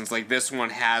wrong reasons. Like, this one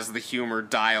has the humor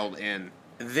dialed in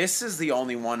this is the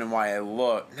only one, and why I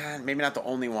look, maybe not the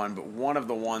only one, but one of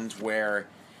the ones where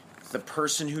the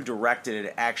person who directed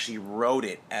it actually wrote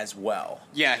it as well.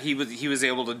 Yeah, he was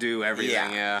able to do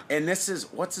everything. Yeah. And this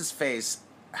is, what's his face?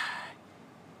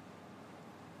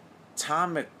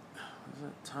 Tom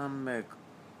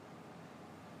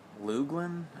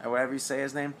McLoughlin, or whatever you say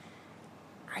his name.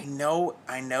 I know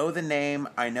the name.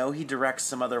 I know he directs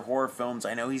some other horror films.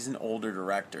 I know he's an older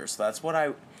director, so that's what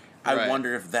I Right.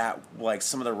 wonder if that, like,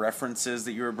 some of the references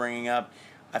that you were bringing up,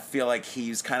 I feel like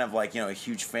he's kind of like, a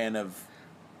huge fan of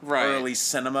early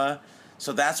cinema.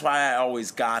 So that's why I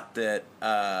always got that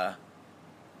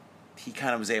he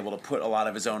kind of was able to put a lot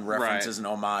of his own references and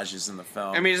homages in the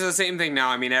film. I mean, it's the same thing now.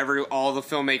 I mean, all the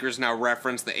filmmakers now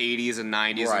reference the 80s and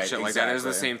 90s and shit like that. It was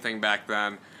the same thing back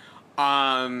then.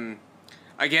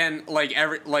 Again,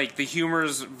 the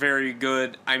humor's very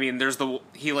good. I mean,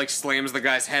 he like slams the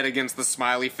guy's head against the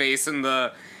smiley face in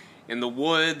the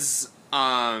woods.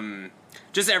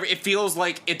 It feels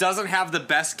like it doesn't have the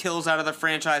best kills out of the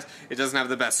franchise. It doesn't have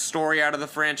the best story out of the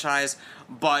franchise,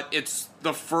 but it's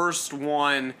the first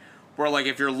one where, like,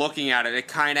 if you're looking at it, it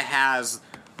kind of has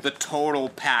the total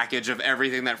package of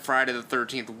everything that Friday the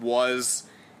 13th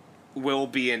will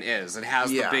be, and is. It has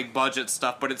the big budget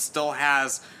stuff, but it still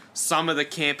has some of the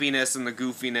campiness and the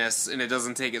goofiness, and it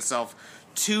doesn't take itself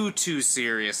too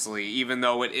seriously, even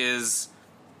though it is...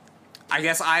 I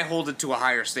guess I hold it to a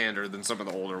higher standard than some of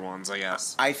the older ones, I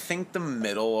guess. I think the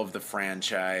middle of the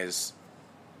franchise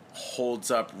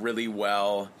holds up really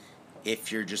well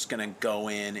if you're just going to go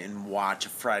in and watch a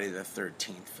Friday the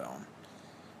 13th film.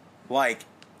 Like,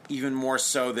 even more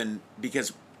so than...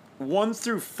 Because 1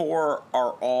 through 4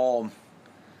 are all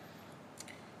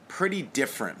pretty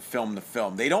different film to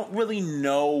film. They don't really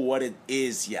know what it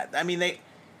is yet. I mean,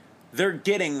 they're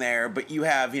getting there, but you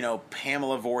have,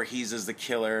 Pamela Voorhees as the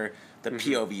killer... The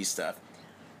POV stuff.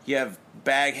 You have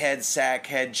Baghead,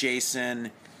 Sackhead,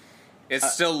 Jason.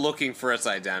 It's still looking for its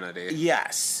identity.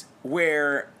 Yes.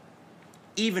 Where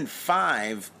even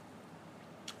 5,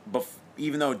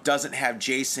 even though it doesn't have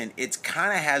Jason, it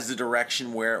kind of has the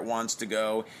direction where it wants to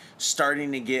go.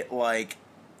 Starting to get, like,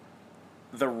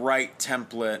 the right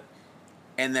template.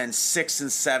 And then 6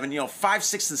 and 7. 5,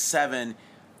 6, and 7...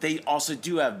 They also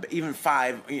do have, even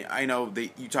 5, I know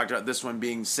you talked about this one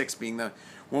being 6 being the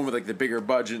one with, like, the bigger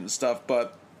budget and stuff,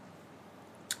 but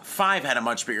 5 had a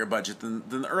much bigger budget than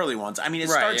the early ones. I mean, it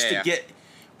starts to get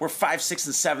where 5, 6,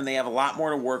 and 7, they have a lot more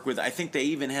to work with. I think they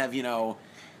even have,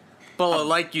 But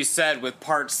like you said, with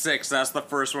part 6, that's the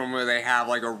first one where they have,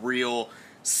 like, a real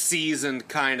seasoned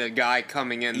kind of guy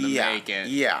coming in to make it.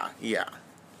 Yeah.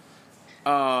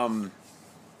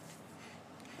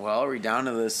 Well, are we down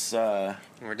to this...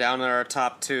 We're down to our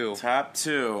top 2. Top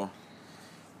 2.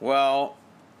 Well,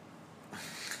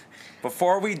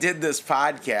 before we did this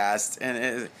podcast,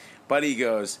 and Buddy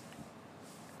goes,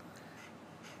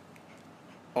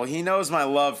 well, he knows my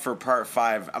love for part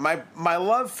 5. My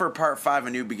love for part 5,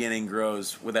 A New Beginning,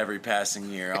 grows with every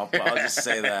passing year. I'll just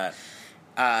say that.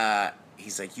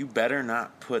 He's like, you better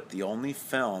not put the only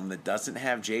film that doesn't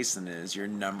have Jason as your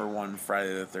number 1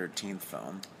 Friday the 13th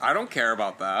film. I don't care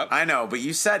about that. I know, but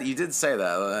you did say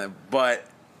that. But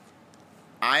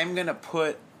I'm going to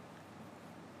put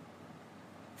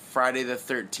Friday the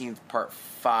 13th Part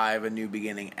 5, A New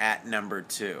Beginning, at number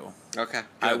 2. Okay. Good.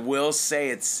 I will say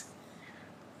it's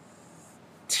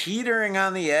teetering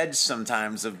on the edge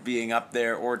sometimes of being up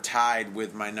there or tied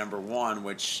with my number 1,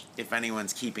 which, if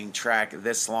anyone's keeping track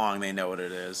this long, they know what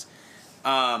it is.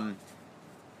 I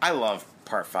love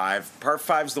Part 5. Part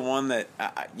 5's the one that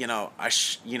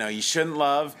you shouldn't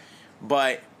love,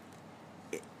 but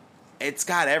it's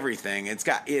got everything.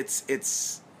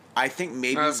 It's I think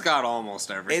maybe it's got almost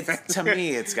everything. To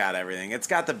me, it's got everything. It's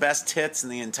got the best tits in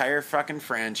the entire fucking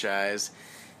franchise.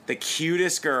 The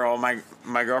cutest girl, my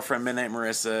girlfriend Midnight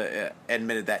Marissa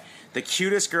admitted that. The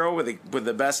cutest girl with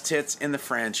the best tits in the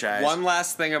franchise. One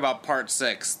last thing about Part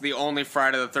 6, the only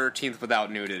Friday the 13th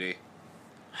without nudity.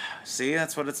 See,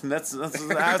 that's why it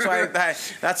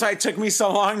took me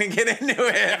so long to get into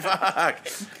it. Fuck.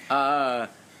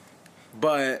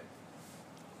 But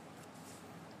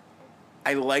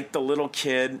I like the little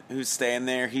kid who's staying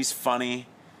there. He's funny.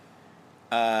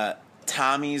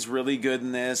 Tommy's really good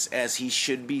in this, as he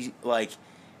should be, like,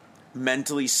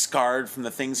 mentally scarred from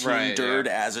the things he endured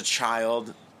as a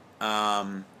child.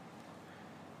 They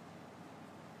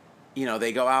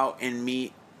go out and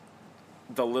meet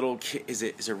the little kid. Is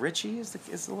it Richie? Is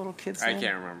the little kid's name? I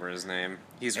can't remember his name.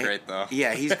 He's great, though.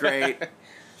 Yeah, he's great.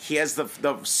 He has the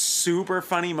super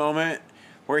funny moment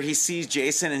where he sees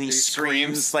Jason and he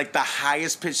screams like the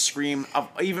highest pitched scream of,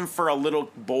 even for a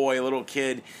little boy, a little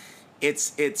kid.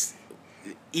 it's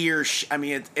I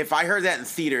mean, if I heard that in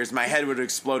theaters, my head would have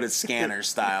exploded Scanner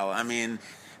style. I mean,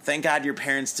 thank God your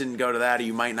parents didn't go to that, or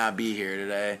you might not be here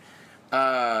today.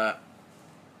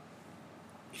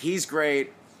 He's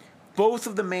great. Both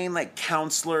of the main, like,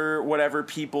 counselor, whatever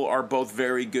people are both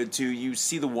very good too. You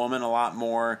see the woman a lot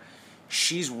more.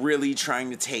 She's really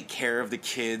trying to take care of the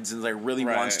kids and, like, really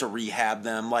wants to rehab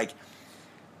them. Like,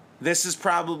 this is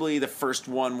probably the first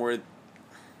one where,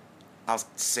 I'll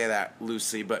say that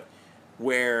loosely, but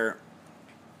where,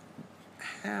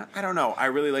 I don't know. I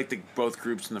really like both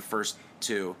groups in the first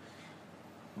two.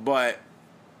 But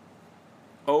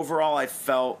overall, I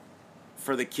felt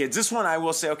for the kids. This one, I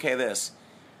will say, okay, this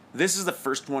is the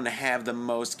first one to have the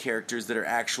most characters that are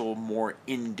actual more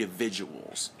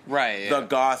individuals. Right. Yeah. The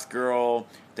goth girl,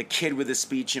 the kid with the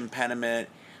speech impediment,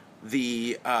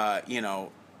 the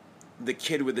the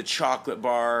kid with the chocolate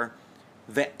bar,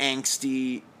 the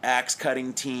angsty axe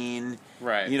cutting teen,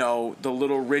 right? You know, the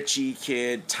little Richie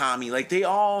kid, Tommy. Like, they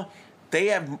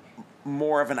have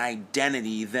more of an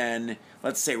identity than,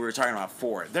 let's say, we were talking about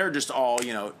 4. They're just all,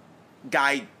 you know,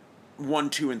 guy 1,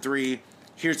 2, and 3.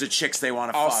 Here's the chicks they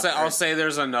want to fuck. I'll say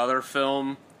there's another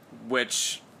film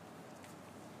which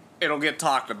it'll get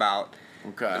talked about.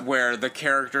 Okay. Where the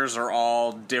characters are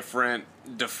all different,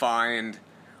 defined,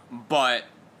 but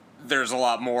there's a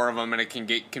lot more of them and it can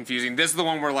get confusing. This is the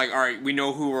one where, like, all right, we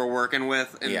know who we're working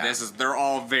with, and they're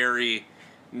all very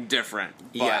different.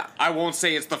 But I won't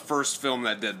say it's the first film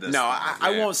that did this. No,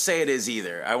 I won't say it is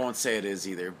either.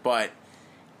 But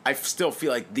I still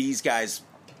feel like these guys,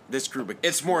 this group,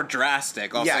 it's more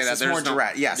drastic. I'll say that. It's more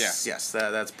drastic. Yes,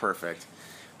 that's perfect.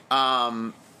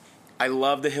 I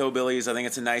love the hillbillies. I think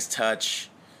it's a nice touch.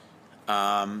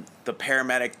 The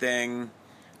paramedic thing.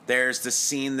 There's the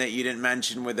scene that you didn't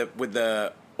mention with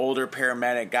the older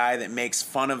paramedic guy that makes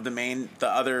fun of the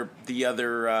other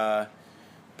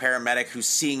paramedic who's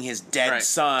seeing his dead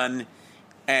son,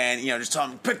 and, you know, just tell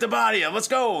him, pick the body up, let's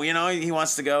go. You know, he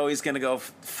wants to go. He's gonna go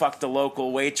fuck the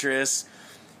local waitress.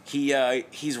 He's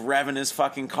revving his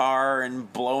fucking car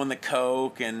and blowing the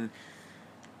coke, and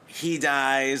he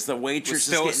dies. The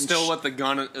waitress is still with the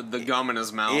gum in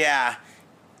his mouth. Yeah.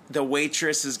 The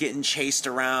waitress is getting chased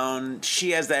around.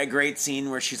 She has that great scene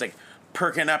where she's, like,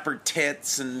 perking up her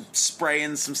tits and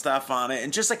spraying some stuff on it,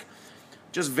 and just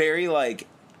very, like,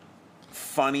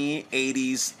 funny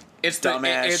 80s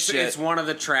dumbass shit. It's one of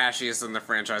the trashiest in the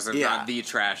franchise, if not the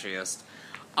trashiest.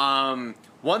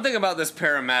 One thing about this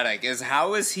paramedic is,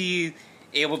 how is he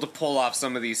able to pull off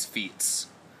some of these feats?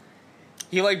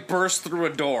 He, like, burst through a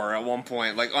door at one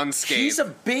point, like, unscathed. He's a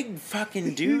big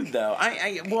fucking dude, though.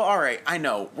 Well, all right, I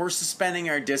know. We're suspending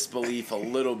our disbelief a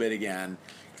little bit again.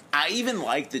 I even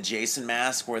like the Jason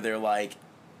mask where they're like,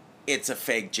 it's a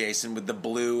fake Jason with the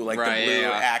blue, like, the blue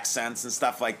accents and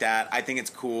stuff like that. I think it's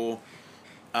cool.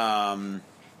 I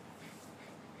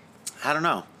don't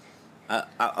know.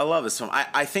 I love this one.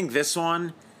 I think this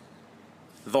one,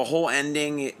 the whole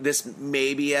ending, this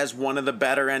maybe as one of the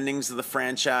better endings of the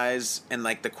franchise, and,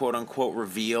 like, the quote-unquote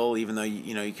reveal, even though,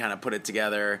 you kind of put it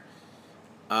together.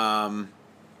 I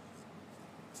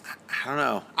don't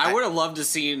know. I would have loved to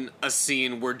seen a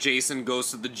scene where Jason goes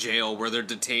to the jail where they're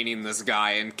detaining this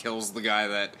guy and kills the guy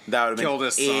that killed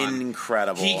his son.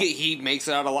 Incredible. He makes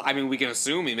it out alive. I mean, we can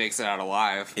assume he makes it out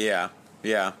alive. Yeah.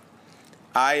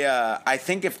 I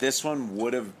think if this one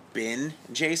would have been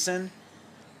Jason,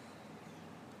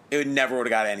 it never would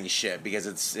have got any shit, because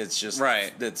it's just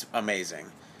it's amazing.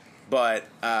 But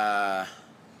all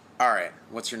right,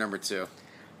 what's your number 2?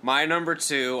 My number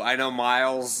 2, I know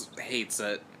Miles hates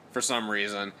it for some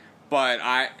reason, but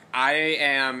I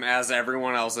am, as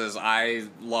everyone else is, I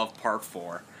love Part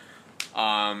 4.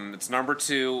 It's number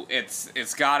 2.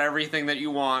 It's got everything that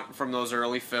you want from those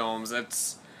early films.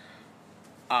 It's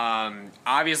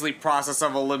obviously process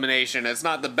of elimination. It's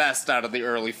not the best out of the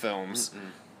early films.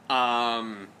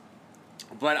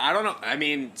 But I don't know. I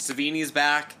mean, Savini's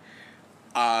back.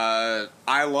 I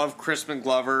love Crispin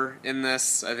Glover in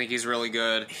this. I think he's really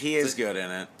good. He is good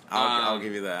in it. I'll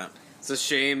give you that. It's a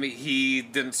shame he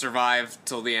didn't survive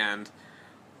till the end.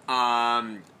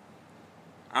 I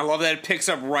love that it picks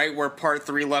up right where Part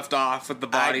 3 left off with the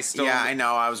body still. Yeah, I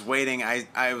know. I was waiting.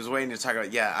 I was waiting to talk about.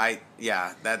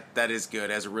 That is good.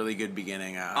 It has a really good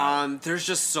beginning. There's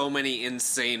just so many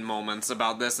insane moments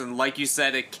about this, and like you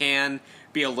said, it can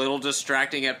be a little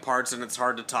distracting at parts, and it's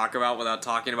hard to talk about without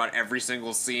talking about every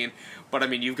single scene. But I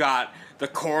mean, you've got the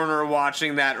coroner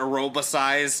watching that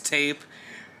aerobicized tape.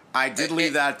 I did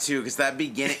leave that too, because that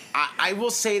beginning. I will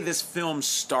say this film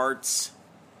starts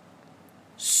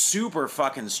super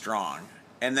fucking strong,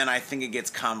 and then I think it gets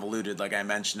convoluted, like I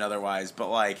mentioned otherwise. But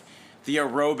like The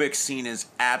aerobic scene is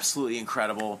absolutely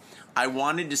incredible. I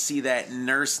wanted to see that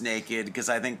nurse naked because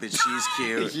I think that she's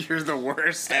cute. You're the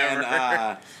worst And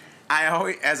ever. I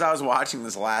always, as I was watching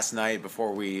this last night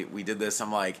before we did this,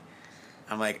 I'm like,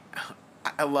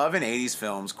 I love in 80s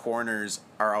films, coroners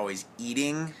are always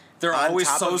eating. They're on always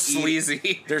top so of eating.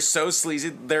 sleazy. They're so sleazy.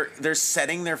 They're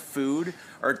setting their food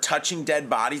or touching dead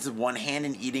bodies with one hand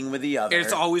and eating with the other.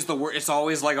 It's always the worst. It's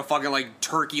always like a fucking like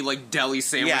turkey like deli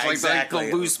sandwich. Yeah, like, exactly.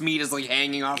 like the loose meat is like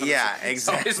hanging off. Yeah, It's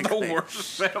always exactly. the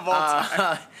worst shit of all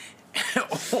time.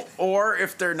 Or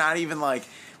if they're not even like,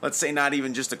 let's say not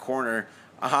even just a coroner,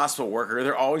 a hospital worker,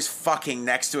 they're always fucking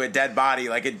next to a dead body.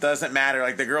 Like, it doesn't matter.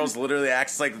 Like, the girl's literally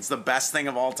acts like it's the best thing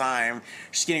of all time.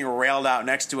 She's getting railed out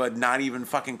next to a not even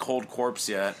fucking cold corpse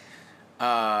yet.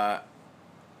 And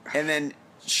then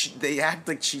they act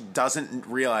like she doesn't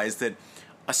realize that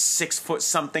a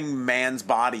 6-foot-something man's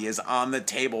body is on the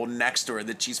table next to her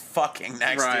that she's fucking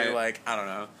next Right. to. Like, I don't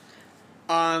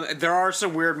know. There are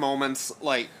some weird moments,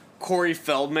 like Corey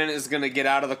Feldman is gonna get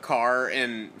out of the car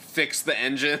and fix the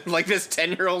engine, like this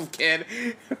 10-year-old kid.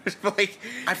 Like,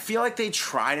 I feel like they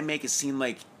try to make it seem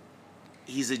like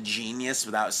he's a genius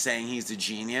without saying he's a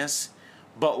genius,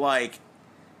 but like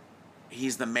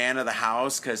he's the man of the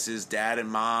house because his dad and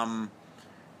mom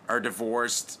are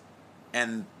divorced,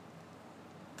 and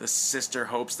the sister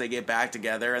hopes they get back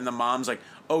together, and the mom's like,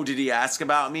 "Oh, did he ask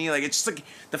about me?" Like, it's just like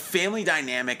the family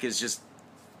dynamic is just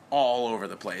all over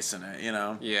the place in it, you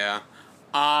know? yeah.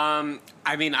 I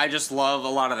mean, I just love a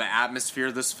lot of the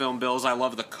atmosphere this film builds. I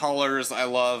love the colors. I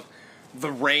love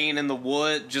the rain and the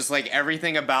wood. Just like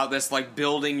everything about this, like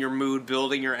building your mood,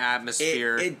 building your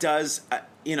atmosphere. It does,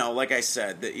 you know, like I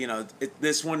said, that, you know,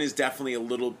 this one is definitely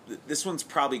this one's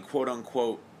probably quote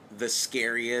unquote the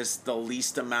scariest, the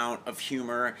least amount of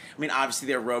humor. I mean, obviously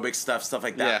the aerobic stuff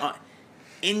like that. Yeah.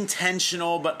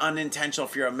 Intentional but unintentional.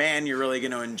 If you're a man, you're really going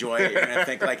to enjoy it. You're going to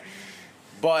think like,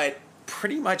 but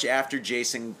pretty much after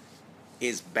Jason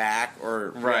is back or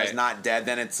Right. is not dead,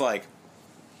 then it's like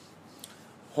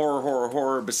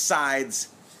horror. Besides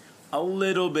a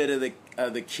little bit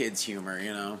of the kids' humor,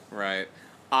 you know. Right.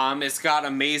 It's got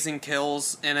amazing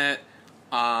kills in it.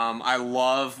 I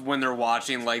love when they're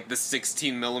watching like the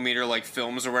 16 millimeter like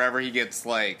films or whatever. He gets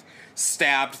like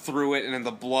stabbed through it, and then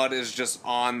the blood is just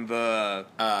on the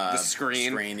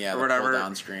screen, yeah, or the whatever.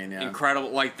 pull-down screen, yeah.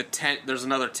 Incredible. Like the tent. There's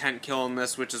another tent kill in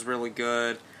this, which is really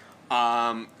good.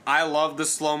 I love the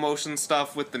slow motion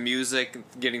stuff with the music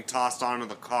getting tossed onto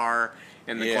the car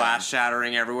and the glass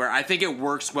shattering everywhere. I think it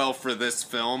works well for this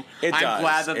film. It does. I'm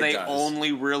glad that It they does.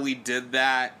 only really did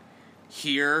that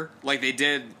here. Like they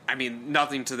did, I mean,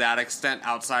 nothing to that extent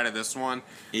outside of this one.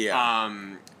 Yeah.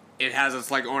 It has its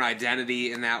like own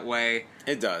identity in that way.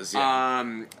 It does,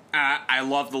 yeah. I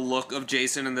love the look of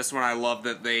Jason in this one. I love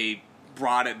that they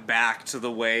brought it back to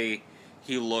the way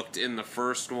he looked in the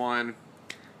first one.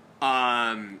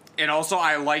 And also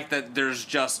I like that there's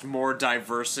just more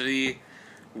diversity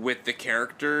with the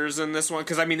characters in this one.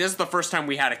 Because, I mean, this is the first time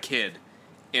we had a kid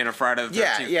in a Friday the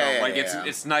 13th film. Like,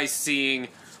 it's nice seeing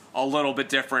a little bit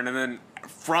different. And then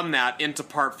from that into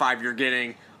part 5, you're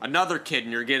getting another kid,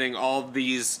 and you're getting all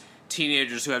these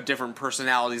teenagers who have different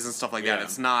personalities and stuff like that.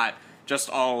 It's not just,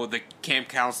 oh, the camp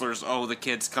counselors, oh, the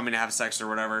kids coming to have sex or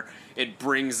whatever. It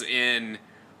brings in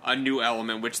a new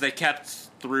element, which they kept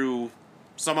through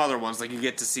some other ones. Like, you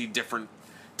get to see different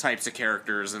types of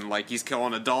characters, and, like, he's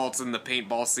killing adults in the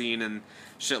paintball scene and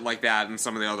shit like that in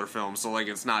some of the other films. So, like,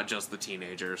 it's not just the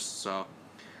teenagers. So,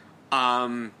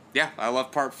 yeah, I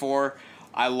love part 4.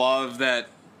 I love that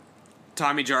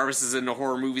Tommy Jarvis is into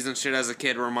horror movies and shit as a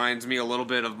kid. Reminds me a little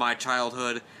bit of my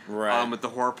childhood. Right. With the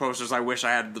horror posters. I wish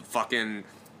I had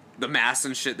the mask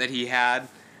and shit that he had.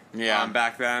 Yeah.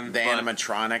 Back then. The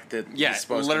animatronic that yeah, he's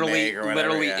supposed literally, to make or whatever.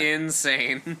 literally yeah.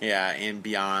 insane. Yeah, in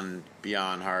beyond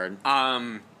hard.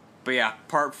 But yeah,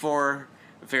 part 4,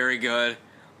 very good.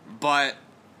 But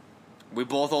we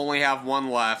both only have one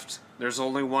left. There's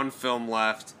only one film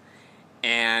left.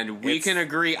 And we can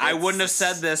agree. I wouldn't have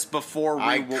said this before we...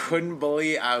 I couldn't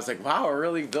believe... I was like, wow, we're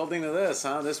really building to this,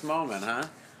 huh? This moment, huh?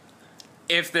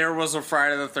 If there was a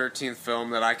Friday the 13th film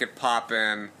that I could pop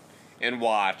in and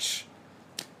watch,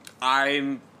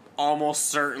 I'm almost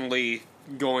certainly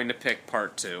going to pick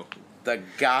part 2. The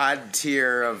god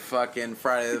tier of fucking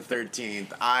Friday the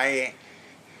 13th.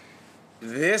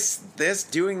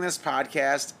 Doing this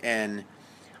podcast, and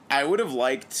I would have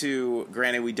liked to,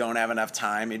 granted we don't have enough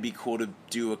time, it'd be cool to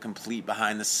do a complete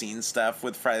behind the scenes stuff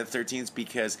with Friday the 13th,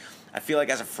 because I feel like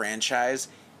as a franchise,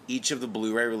 each of the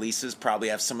Blu-ray releases probably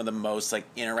have some of the most like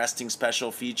interesting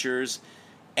special features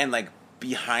and like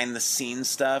behind the scenes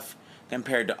stuff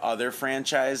compared to other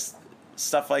franchise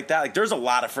stuff like that. Like, there's a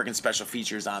lot of freaking special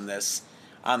features on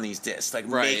these discs, like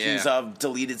makings of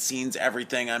deleted scenes,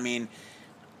 everything. I mean,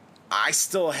 I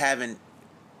still haven't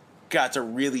got to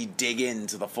really dig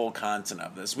into the full content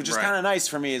of this, which is kind of nice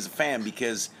for me as a fan,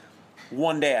 because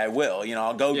one day I will. You know,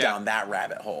 I'll go down that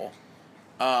rabbit hole.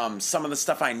 Some of the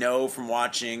stuff I know from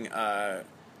watching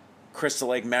Crystal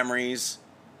Lake Memories.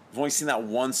 I've only seen that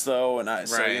once though, and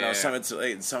some of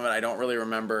it I don't really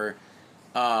remember.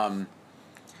 But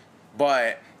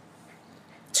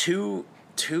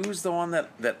two's the one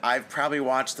that I've probably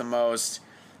watched the most.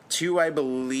 2, I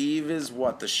believe, is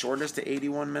what, the shortest to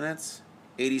 81 minutes?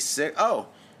 86? Oh,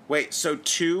 wait, so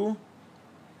 2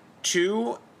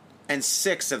 and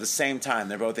 6 at the same time.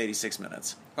 They're both 86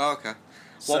 minutes. Oh, okay.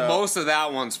 Well, most of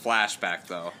that one's flashback,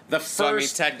 though. The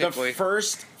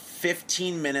first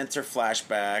 15 minutes are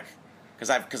flashback, because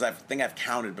I think I've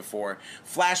counted before.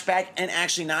 Flashback, and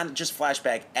actually not just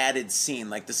flashback, added scene,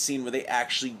 like the scene where they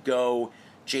actually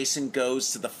Jason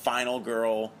goes to the final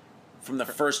girl from the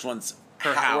first one's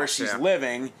her house, where she's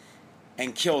living,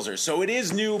 and kills her. So it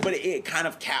is new, but it kind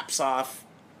of caps off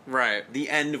the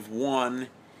end of 1,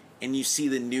 and you see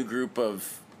the new group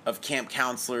of camp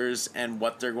counselors and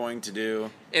what they're going to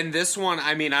do. In this one,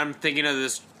 I mean, I'm thinking of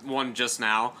this one just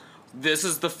now. This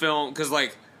is the film, because,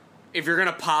 like, if you're going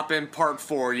to pop in part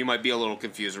 4, you might be a little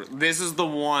confused. This is the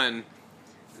one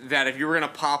that if you were going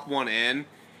to pop one in,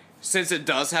 since it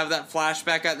does have that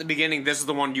flashback at the beginning, this is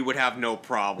the one you would have no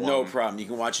problem. No problem. You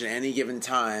can watch it at any given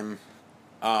time.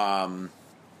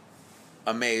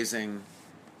 Amazing.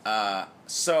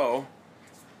 So,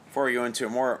 before we go into it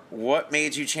more, what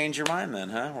made you change your mind then,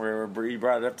 huh? Where you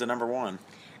brought it up to number 1?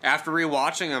 After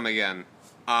rewatching them again.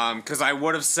 Because I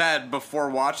would have said before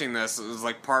watching this, it was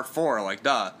like part 4, like,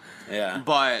 duh. Yeah.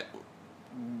 But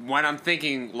when I'm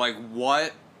thinking, like,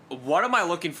 what am I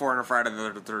looking for in a Friday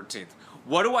the 13th?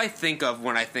 What do I think of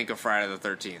when I think of Friday the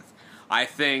 13th? I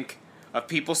think of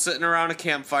people sitting around a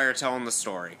campfire telling the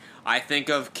story. I think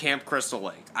of Camp Crystal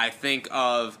Lake. I think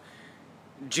of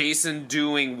Jason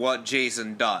doing what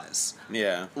Jason does.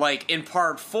 Yeah. Like, in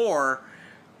part 4,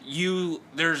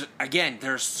 there's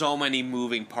so many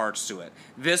moving parts to it.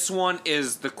 This one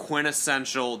is the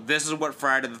quintessential, this is what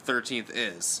Friday the 13th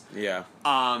is. Yeah.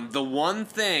 The one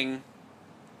thing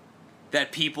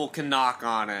that people can knock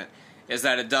on it is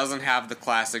that it doesn't have the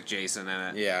classic Jason in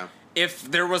it. Yeah.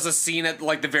 If there was a scene at,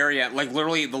 like, the very end, like,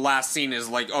 literally the last scene is,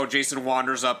 like, oh, Jason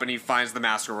wanders up and he finds the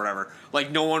mask or whatever.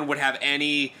 Like, no one would have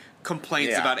any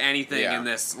complaints about anything in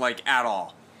this, like, at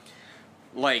all.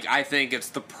 Like, I think it's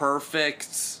the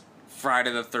perfect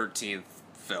Friday the 13th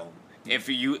film. If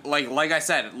you, like I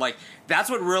said, like, that's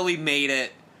what really made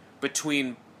it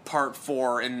between part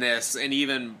 4 and this, and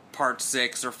even part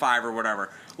 6 or 5 or whatever.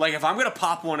 Like, if I'm gonna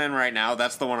pop one in right now,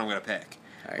 that's the one I'm gonna pick.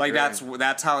 Like,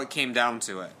 that's how it came down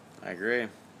to it. I agree.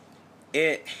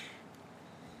 It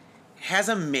has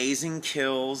amazing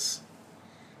kills.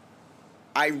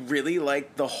 I really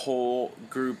like the whole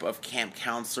group of camp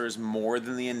counselors more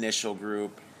than the initial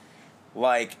group.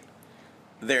 Like,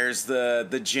 there's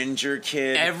the ginger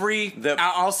kid.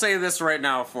 I'll say this right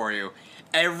now for you.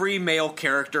 Every male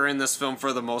character in this film,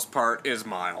 for the most part, is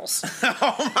Miles.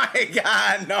 Oh my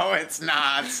god, no, it's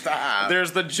not. Stop.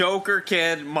 There's the Joker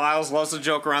kid. Miles loves to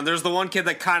joke around. There's the one kid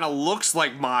that kind of looks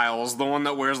like Miles, the one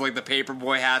that wears, like, the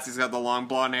paperboy hats. He's got the long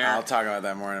blonde hair. I'll talk about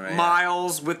that more in a minute.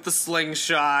 Miles with the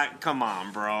slingshot. Come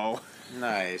on, bro.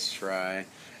 Nice try.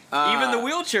 Even the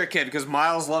wheelchair kid, because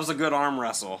Miles loves a good arm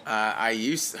wrestle.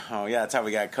 Oh yeah, that's how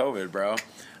we got COVID, bro.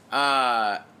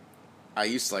 I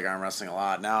used to like arm wrestling a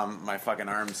lot. Now my fucking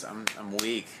arms, I'm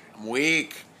weak. I'm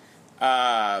weak.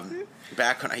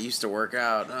 Back when I used to work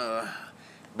out.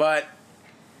 But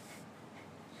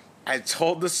I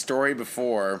told the story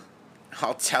before.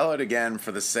 I'll tell it again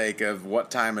for the sake of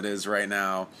what time it is right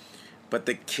now. But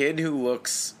the kid who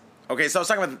looks... Okay, so I was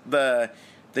talking about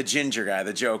the ginger guy,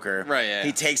 the Joker. Right, yeah.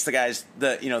 He takes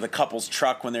the couple's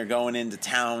truck when they're going into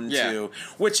town to...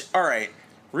 Which, all right,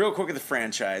 real quick with the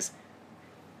franchise...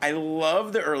 I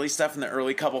love the early stuff in the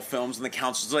early couple films when the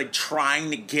counselors are, like, trying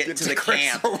to get to the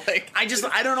camp. Like, I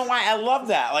don't know why I love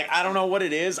that. Like, I don't know what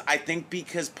it is. I think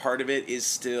because part of it is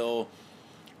still,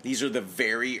 these are the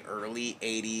very early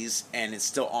 80s, and it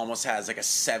still almost has, like, a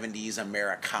 70s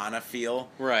Americana feel.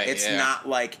 Right, It's not,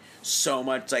 like, so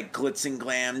much, like, glitz and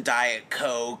glam, Diet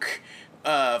Coke,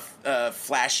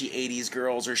 flashy 80s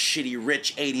girls or shitty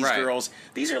rich 80s girls.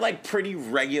 These are, like, pretty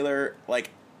regular, like,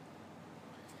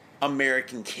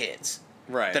 American kids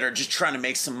that are just trying to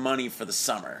make some money for the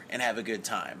summer and have a good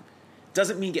time.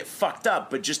 Doesn't mean get fucked up,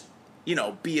 but just,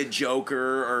 be a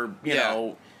joker or,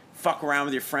 fuck around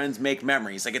with your friends, make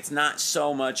memories. Like, it's not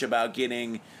so much about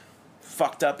getting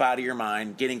fucked up out of your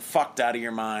mind, getting fucked out of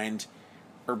your mind,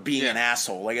 or being an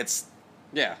asshole. Like, it's,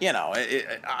 Yeah. you know,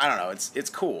 I don't know. It's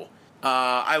cool.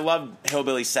 I love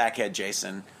Hillbilly Sackhead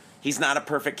Jason. He's not a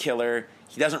perfect killer.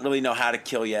 He doesn't really know how to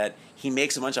kill yet. He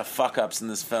makes a bunch of fuck-ups in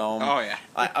this film. Oh, yeah.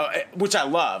 Which I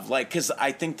love. Like, because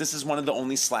I think this is one of the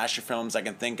only slasher films I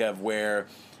can think of where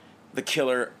the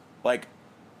killer, like,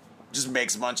 just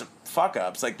makes a bunch of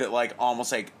fuck-ups. Like, that, like,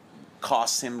 almost, like,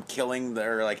 costs him killing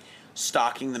or, like,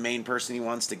 stalking the main person he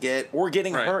wants to get or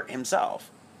getting hurt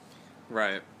himself.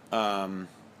 Right. I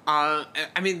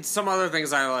mean, some other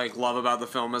things I, like, love about the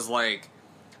film is, like,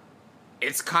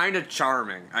 it's kind of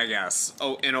charming, I guess.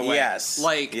 Oh, in a way. Yes.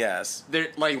 Like, yes. There,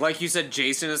 like you said,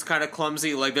 Jason is kind of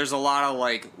clumsy. Like, there's a lot of,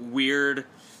 like, weird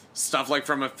stuff, like,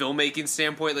 from a filmmaking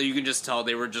standpoint that you can just tell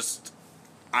they were just,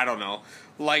 I don't know.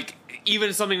 Like,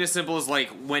 even something as simple as, like,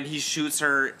 when he shoots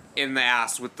her in the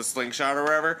ass with the slingshot or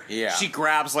whatever, she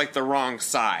grabs, like, the wrong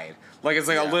side. Like, it's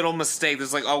like a little mistake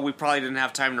that's like, oh, we probably didn't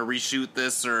have time to reshoot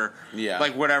this or,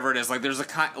 like, whatever it is. Like, there's a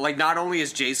like, not only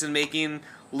is Jason making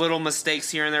little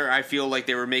mistakes here and there, I feel like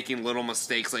they were making little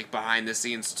mistakes, like, behind the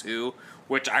scenes, too,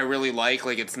 which I really like.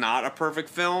 Like, it's not a perfect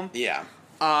film. Yeah.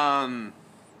 I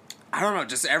don't know,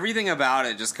 just everything about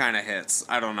it just kind of hits.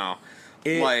 I don't know.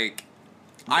 Like,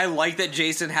 I like that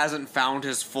Jason hasn't found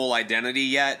his full identity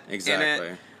yet in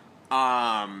it.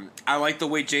 I like the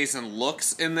way Jason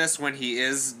looks in this when he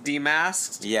is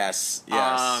demasked. Yes.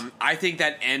 I think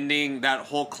that ending, that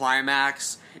whole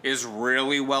climax is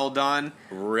really well done.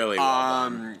 Really well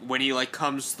done. When he, like,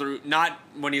 comes through, not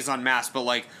when he's unmasked, but,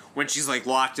 like, when she's, like,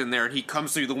 locked in there and he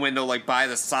comes through the window, like, by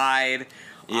the side.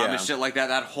 And shit like that.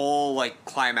 That whole, like,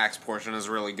 climax portion is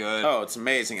really good. Oh, it's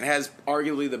amazing. It has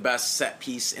arguably the best set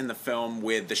piece in the film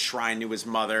with the shrine to his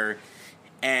mother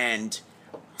and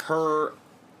her.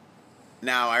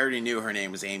 Now, I already knew her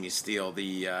name was Amy Steele,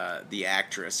 the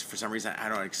actress. For some reason, I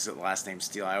don't know because the last name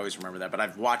Steele. I always remember that, but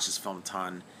I've watched this film a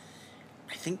ton.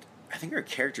 I think her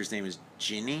character's name is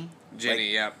Ginny.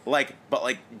 Ginny, like, like, but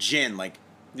like Jin, like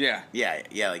yeah,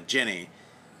 like Ginny,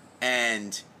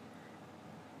 and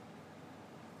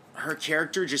her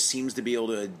character just seems to be able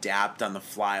to adapt on the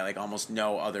fly like almost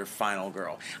no other final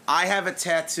girl. I have a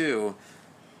tattoo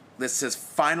that says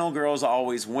 "Final girls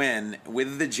always win"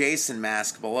 with the Jason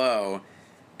mask below,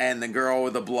 and the girl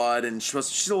with the blood, and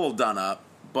she's a little done up,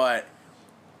 but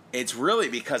it's really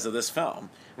because of this film.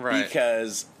 Right.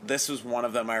 Because this was one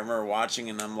of them I remember watching,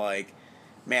 and I'm like,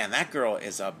 man, that girl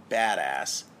is a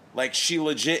badass. Like, she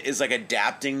legit is, like,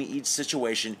 adapting to each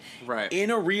situation in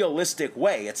a realistic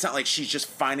way. It's not like she's just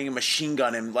finding a machine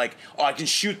gun and, like, oh, I can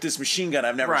shoot this machine gun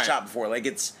I've never shot before. Like,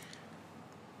 it's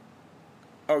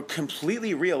a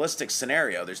completely realistic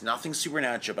scenario. There's nothing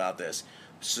supernatural about this.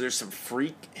 So there's some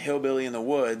freak hillbilly in the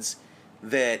woods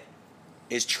that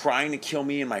is trying to kill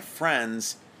me and my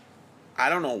friends. I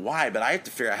don't know why, but I have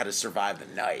to figure out how to survive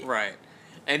the night. Right.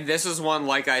 And this is one,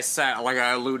 like I said, like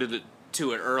I alluded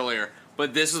to it earlier,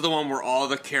 but this is the one where all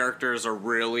the characters are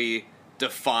really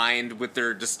defined with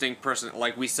their distinct person.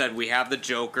 Like we said, we have the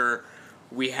Joker,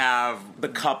 we have the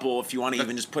couple, if you want to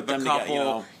even just put them couple, together. You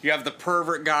know. You have the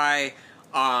pervert guy.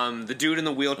 The dude in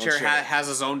the wheelchair has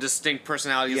his own distinct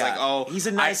personality. He's like, oh, he's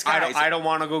a nice guy. I don't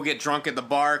want to go get drunk at the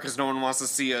bar because no one wants to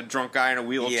see a drunk guy in a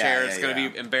wheelchair. It's going to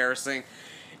be embarrassing.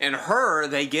 And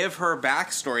they give her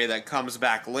backstory that comes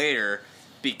back later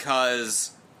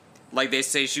because, like, they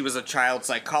say she was a child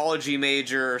psychology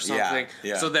major or something.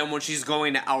 Yeah. So then when she's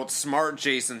going to outsmart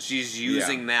Jason, she's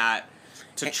using that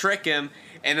to trick him.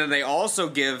 And then they also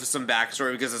give some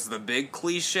backstory because it's the big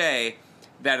cliche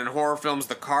that in horror films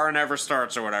the car never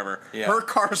starts or whatever. Yeah. Her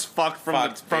car's fucked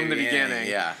from the beginning.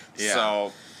 Yeah.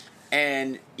 So,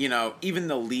 and you know, even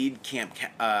the lead camp,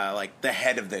 like the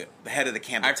head of the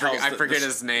camp. I forget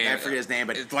his name. I forget his name,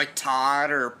 but it's like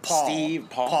Todd or Paul. Steve,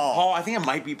 Paul. I think it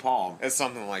might be Paul. It's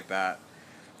something like that.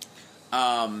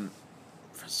 For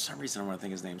some reason, I want to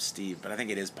think his name's Steve, but I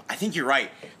think it is. I think you're right.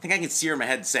 I think I can see her in my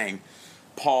head saying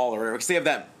Paul or whatever, because they have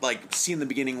that like scene in the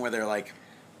beginning where they're like,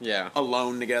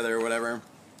 alone together or whatever.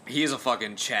 He's a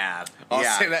fucking Chad. I'll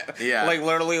say that. Yeah. Like,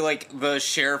 literally, like, the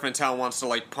sheriff in town wants to,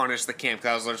 like, punish the camp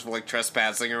counselors for, like,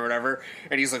 trespassing or whatever.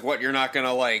 And he's like, what, you're not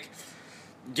gonna, like,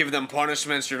 give them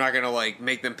punishments? You're not gonna, like,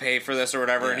 make them pay for this or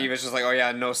whatever? Yeah. And he was just like, oh,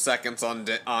 yeah, no seconds on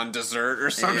dessert or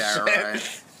some shit.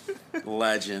 Right.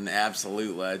 Legend.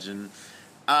 Absolute legend.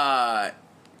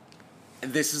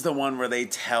 This is the one where they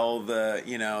tell the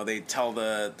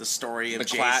story of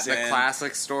Jason. The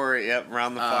classic story,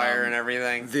 around the fire and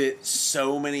everything. That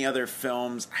so many other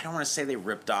films, I don't want to say they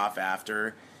ripped off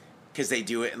after, because they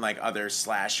do it in, like, other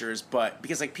slashers, but,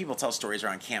 because, like, people tell stories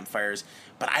around campfires,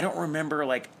 but I don't remember,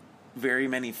 like, very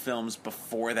many films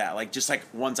before that, like just like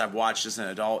ones I've watched as an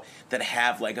adult that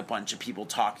have like a bunch of people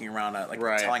talking around it, like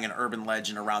telling an urban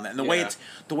legend around that, and the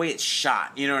way it's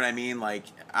shot, you know what I mean? Like,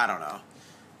 I don't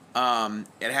know.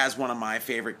 It has one of my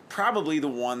favorite, probably the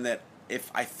one that if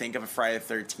I think of a Friday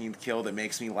the 13th kill that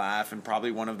makes me laugh, and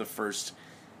probably one of the first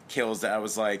kills that I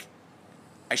was like,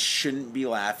 I shouldn't be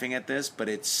laughing at this, but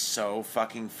it's so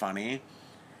fucking funny.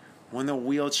 When the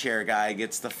wheelchair guy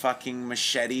gets the fucking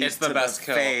machete to the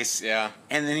face, and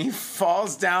then he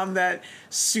falls down that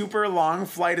super long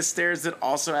flight of stairs that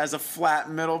also has a flat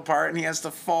middle part, and he has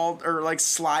to fall or like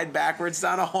slide backwards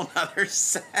down a whole nother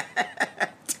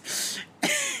set.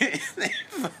 It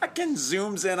fucking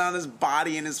zooms in on his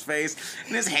body and his face,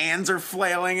 and his hands are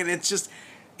flailing, and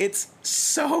it's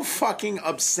so fucking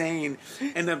obscene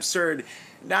and absurd.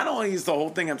 Not only is the whole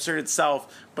thing absurd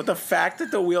itself, but the fact that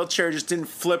the wheelchair just didn't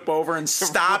flip over and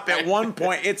stop at one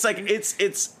point, it's like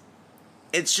it's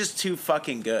just too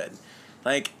fucking good.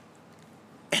 Like,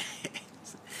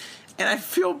 and I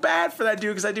feel bad for that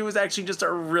dude because that dude was actually just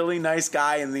a really nice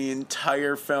guy in the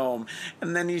entire film,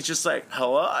 and then he's just like,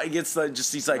 hello, he gets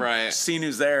he's like seen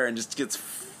who's there and just gets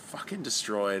fucking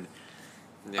destroyed.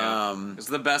 Yeah, it's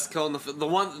the best kill in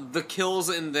the kills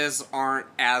in this aren't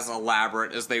as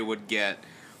elaborate as they would get,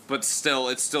 but it's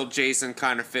still Jason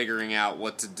kind of figuring out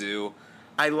what to do.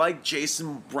 I like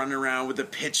Jason running around with a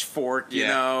pitchfork, you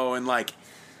know, and like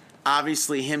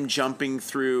obviously him jumping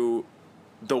through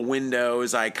the window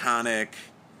is iconic.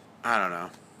 I don't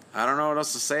know what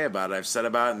else to say about it. I've said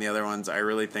about it in the other ones. I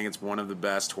really think it's one of the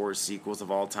best horror sequels of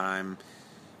all time.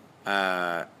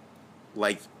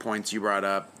 Like points you brought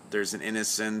up. There's an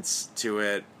innocence to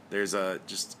it. There's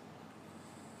it's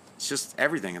just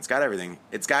everything. It's got everything.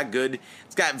 It's got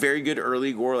very good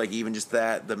early gore, like even just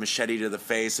the machete to the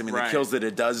face. I mean, the kills that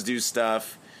it does do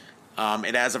stuff.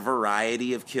 It has a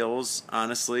variety of kills,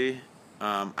 honestly.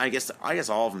 I guess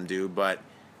all of them do, but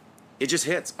it just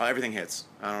hits. Everything hits.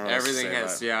 I don't know. Everything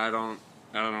hits. Yeah, I don't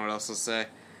know what else to say.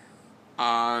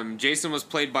 Jason was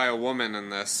played by a woman in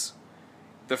this.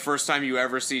 The first time you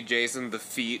ever see Jason, the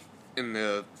feet in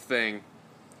the thing.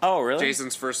 Oh, really?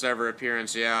 Jason's first ever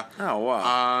appearance, yeah. Oh,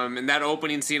 wow. And that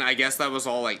opening scene, I guess that was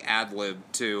all, like, ad-lib,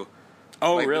 too.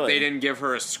 Oh, like, really? They didn't give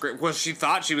her a script. Well, she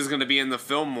thought she was going to be in the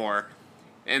film more,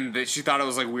 and she thought it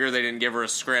was, like, weird they didn't give her a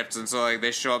script, and so, like,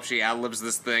 they show up, she ad-libs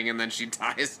this thing, and then she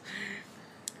dies.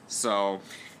 So...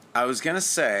 I was going to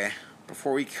say,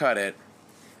 before we cut it,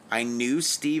 I knew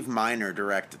Steve Miner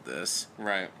directed this.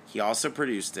 Right. He also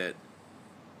produced it.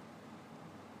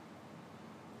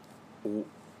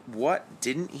 What?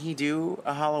 Didn't he do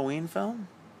a Halloween film?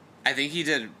 I think he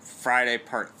did Friday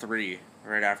Part 3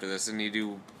 right after this. Didn't he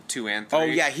do 2 and 3? Oh,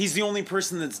 yeah. He's the only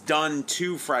person that's done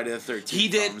 2 Friday the 13th he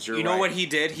did, films. You know what he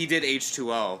did? He did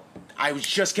H2O. I was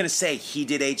just going to say he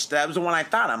did That was the one I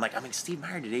thought. I'm like, Steve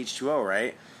Meyer did H2O,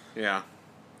 right? Yeah.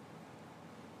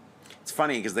 It's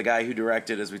funny because the guy who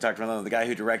directed, as we talked about, the guy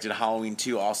who directed Halloween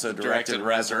 2 also directed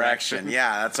Resurrection.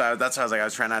 Yeah, that's why I was like, I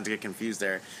was trying not to get confused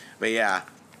there. But yeah.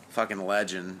 Fucking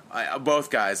legend. Both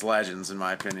guys, legends, in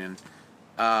my opinion.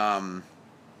 I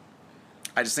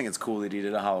just think it's cool that he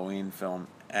did a Halloween film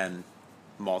and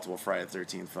multiple Friday the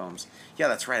 13th films. Yeah,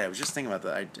 that's right. I was just thinking about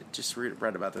that. I just read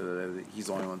about that he's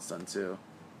the only one that's done 2.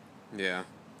 Yeah.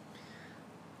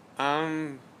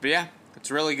 But yeah, it's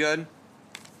really good.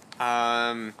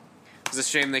 It's a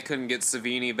shame they couldn't get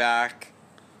Savini back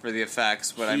for the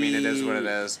effects, but I mean, it is what it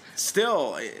is.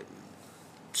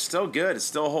 Still good. It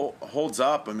still holds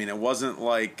up. I mean, it wasn't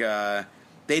like they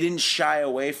didn't shy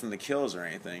away from the kills or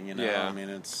anything, you know? Yeah. I mean,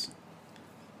 it's...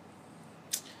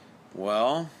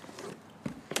 Well,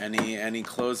 any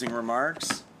closing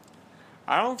remarks?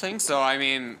 I don't think so. I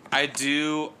mean,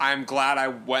 I'm glad I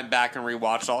went back and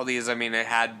rewatched all these. I mean, it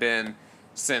had been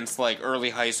since, like, early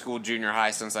high school, junior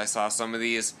high, since I saw some of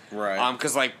these. Right.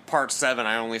 Because, like, Part 7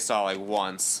 I only saw, like,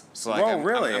 once. So, like,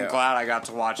 really? I'm glad I got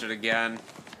to watch it again.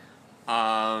 Yeah,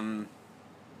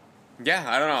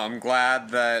 I don't know. I'm glad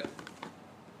that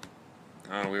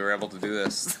we were able to do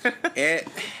this.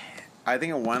 I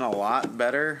think it went a lot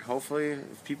better. Hopefully,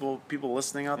 if people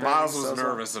listening out there. Miles was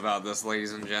nervous about this,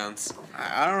 ladies and gents.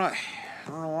 I don't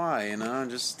know why. You know,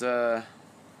 just I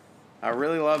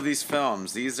really love these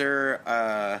films. These are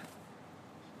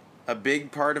a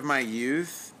big part of my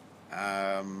youth.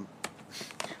 I don't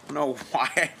know why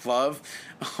I love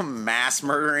a mass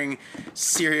murdering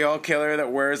serial killer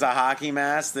that wears a hockey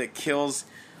mask that kills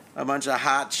a bunch of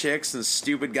hot chicks and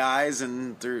stupid guys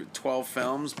through 12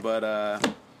 films, but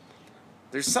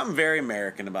there's something very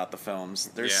American about the films.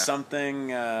 There's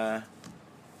something I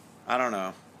don't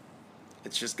know.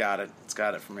 It's just got it. It's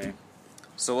got it for me.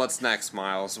 So what's next,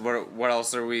 Miles? What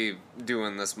else are we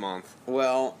doing this month?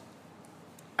 Well,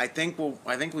 I think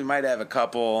we might have a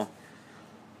couple.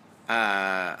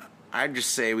 I'd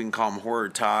just say we can call them horror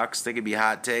talks. They could be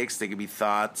hot takes. They could be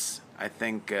thoughts. I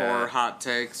think horror hot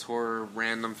takes, horror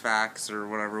random facts, or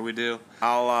whatever we do.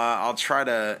 I'll try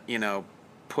to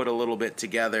put a little bit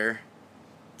together,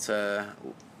 to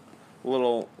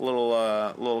little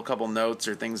couple notes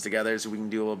or things together, so we can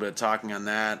do a little bit of talking on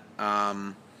that.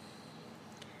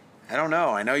 I don't know.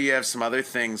 I know you have some other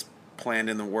things planned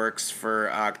in the works for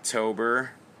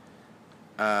October.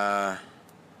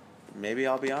 Maybe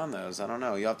I'll be on those. I don't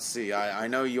know. You'll have to see. I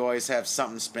know you always have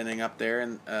something spinning up there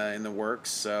in the works,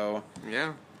 so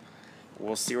yeah,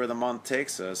 we'll see where the month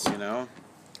takes us.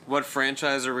 What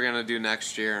franchise are we gonna do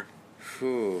next year?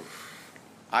 Whew.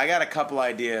 I got a couple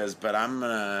ideas, but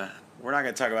we're not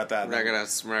gonna talk about that. We're not gonna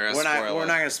spoil it. We're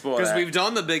not gonna spoil it because we've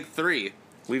done the big three.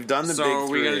 We've done the big three. So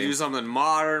we're gonna do something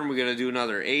modern. We're gonna do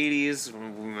another 80s.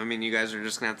 I mean, you guys are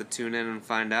just gonna have to tune in and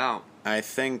find out. I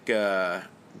think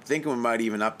we might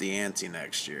even up the ante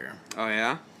next year. Oh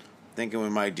yeah? Thinking we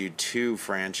might do 2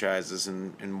 franchises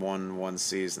in one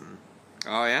season.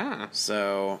 Oh yeah.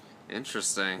 So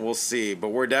interesting. We'll see, but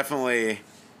we're definitely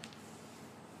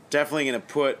gonna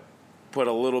put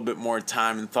a little bit more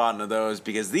time and thought into those,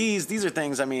 because these are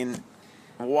things, I mean,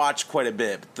 watch quite a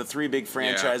bit. The 3 big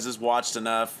franchises, watched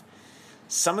enough.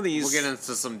 Some of these, we'll get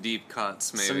into some deep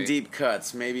cuts, maybe. Some deep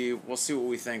cuts. Maybe we'll see what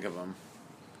we think of them.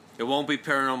 It won't be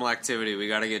Paranormal Activity. We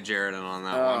got to get Jared in on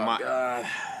that one. Oh, God.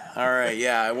 All right,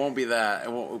 yeah, it won't be that.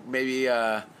 It won't, maybe...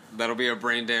 That'll be a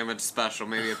brain damage special,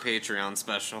 maybe a Patreon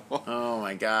special. Oh,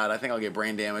 my God. I think I'll get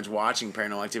brain damage watching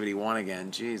Paranormal Activity 1 again.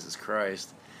 Jesus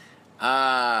Christ.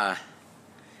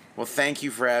 Well, thank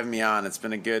you for having me on. It's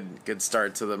been a good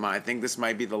start to I think this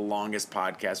might be the longest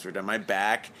podcast we've done. My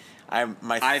back... I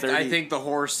think the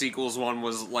horror sequels one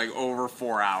was like over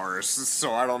 4 hours,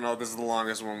 so I don't know if this is the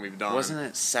longest one we've done. Wasn't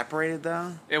it separated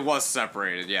though? It was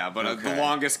separated, yeah, but the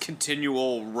longest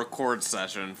continual record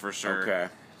session for sure. Okay.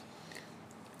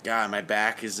 God, my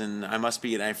back is in.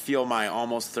 I feel my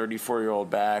almost 34-year-old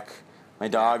back. My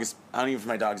dog is. I don't even know if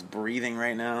my dog's breathing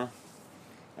right now.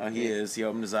 Oh, he is. He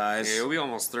opened his eyes. Yeah, he'll be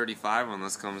almost 35 when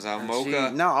this comes out.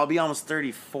 Mocha. No, I'll be almost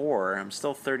 34. I'm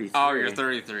still 33. Oh, you're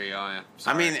 33. Oh, yeah.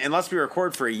 Sorry. I mean, unless we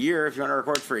record for a year. If you want to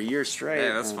record for a year straight.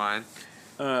 Yeah, that's fine.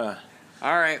 All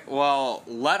right. Well,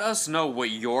 let us know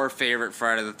what your favorite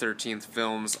Friday the 13th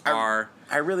films are.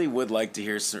 I really would like to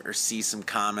hear or see some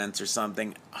comments or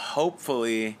something.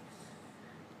 Hopefully,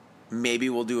 maybe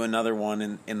we'll do another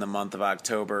one in the month of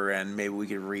October, and maybe we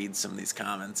could read some of these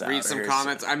comments out. Read some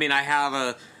comments. I mean, I have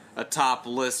a top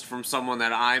list from someone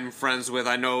that I'm friends with.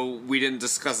 I know we didn't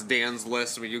discuss Dan's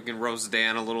list, but you can roast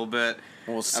Dan a little bit.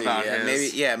 We'll see. About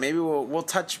his. Maybe we'll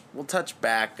touch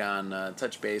back on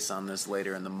touch base on this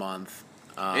later in the month.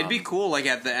 It'd be cool, like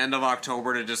at the end of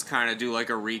October, to just kind of do like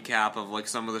a recap of like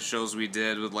some of the shows we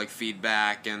did with like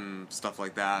feedback and stuff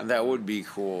like that. That would be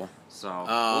cool. So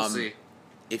we'll see.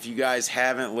 If you guys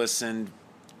haven't listened,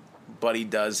 Buddy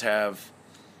does have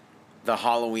the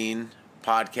Halloween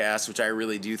podcast, which I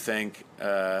really do think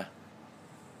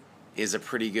is a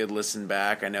pretty good listen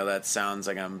back. I know that sounds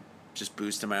like I'm just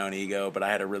boosting my own ego, but I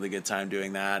had a really good time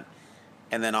doing that.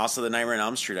 And then also the Nightmare on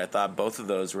Elm Street. I thought both of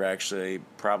those were actually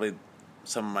probably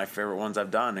some of my favorite ones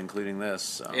I've done, including this.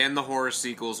 So. And the horror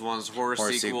sequels ones. Horror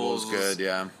sequels good,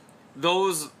 yeah.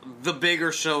 The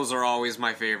bigger shows are always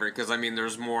my favorite, because I mean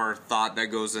there's more thought that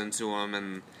goes into them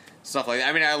and stuff like that.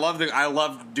 I mean I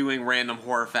love doing random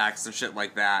horror facts and shit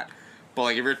like that. But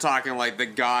like if you're talking like the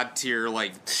god tier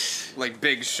like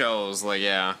big shows, like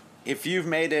yeah. If you've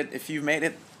made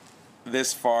it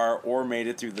this far or made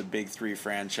it through the big 3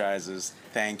 franchises,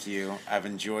 thank you. I've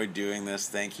enjoyed doing this.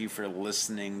 Thank you for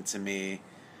listening to me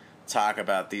talk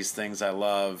about these things I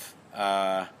love.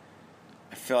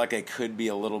 I feel like I could be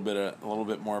a little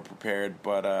bit more prepared,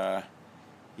 but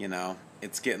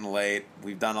it's getting late.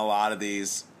 We've done a lot of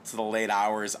these to the late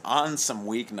hours on some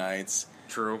weeknights.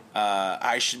 True.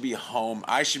 I should be home.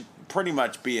 I should pretty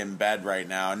much be in bed right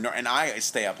now, and I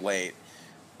stay up late.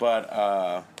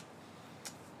 But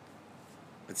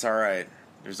it's all right.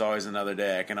 There's always another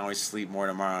day. I can always sleep more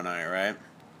tomorrow night, right?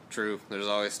 True. There's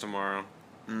always tomorrow.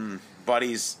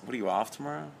 Buddies, what are you off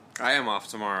tomorrow? I am off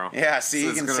tomorw. Yeah, see,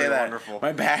 you can say that. Wonderful.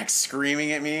 My back's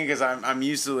screaming at me because I'm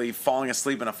usually falling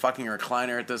asleep in a fucking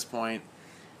recliner at this point.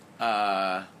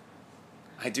 I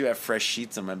do have fresh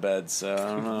sheets on my bed, so I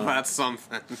don't know. That's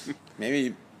something.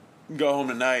 Maybe go home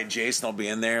tonight. Jason will be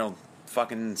in there. He'll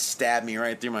fucking stab me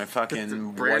right through my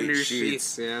fucking brand white new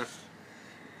sheets. Yeah.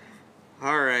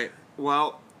 All right.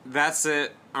 Well, that's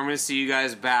it. I'm going to see you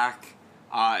guys back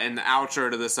in the outro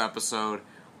to this episode.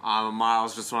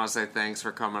 Miles, just want to say thanks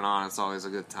for coming on. It's always a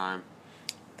good time.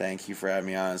 Thank you for having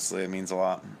me, honestly. It means a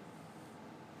lot.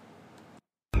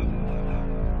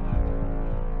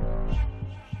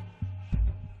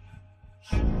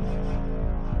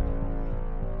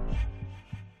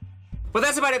 Well,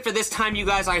 that's about it for this time, you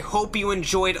guys. I hope you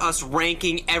enjoyed us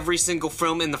ranking every single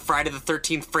film in the Friday the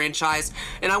 13th franchise.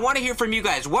 And I want to hear from you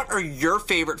guys. What are your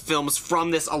favorite films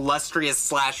from this illustrious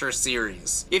slasher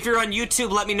series? If you're on YouTube,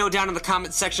 let me know down in the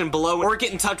comment section below, or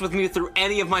get in touch with me through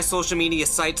any of my social media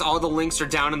sites. All the links are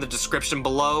down in the description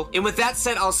below. And with that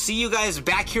said, I'll see you guys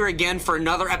back here again for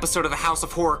another episode of the House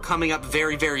of Horror coming up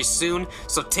very, very soon.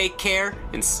 So take care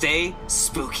and stay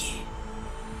spooky.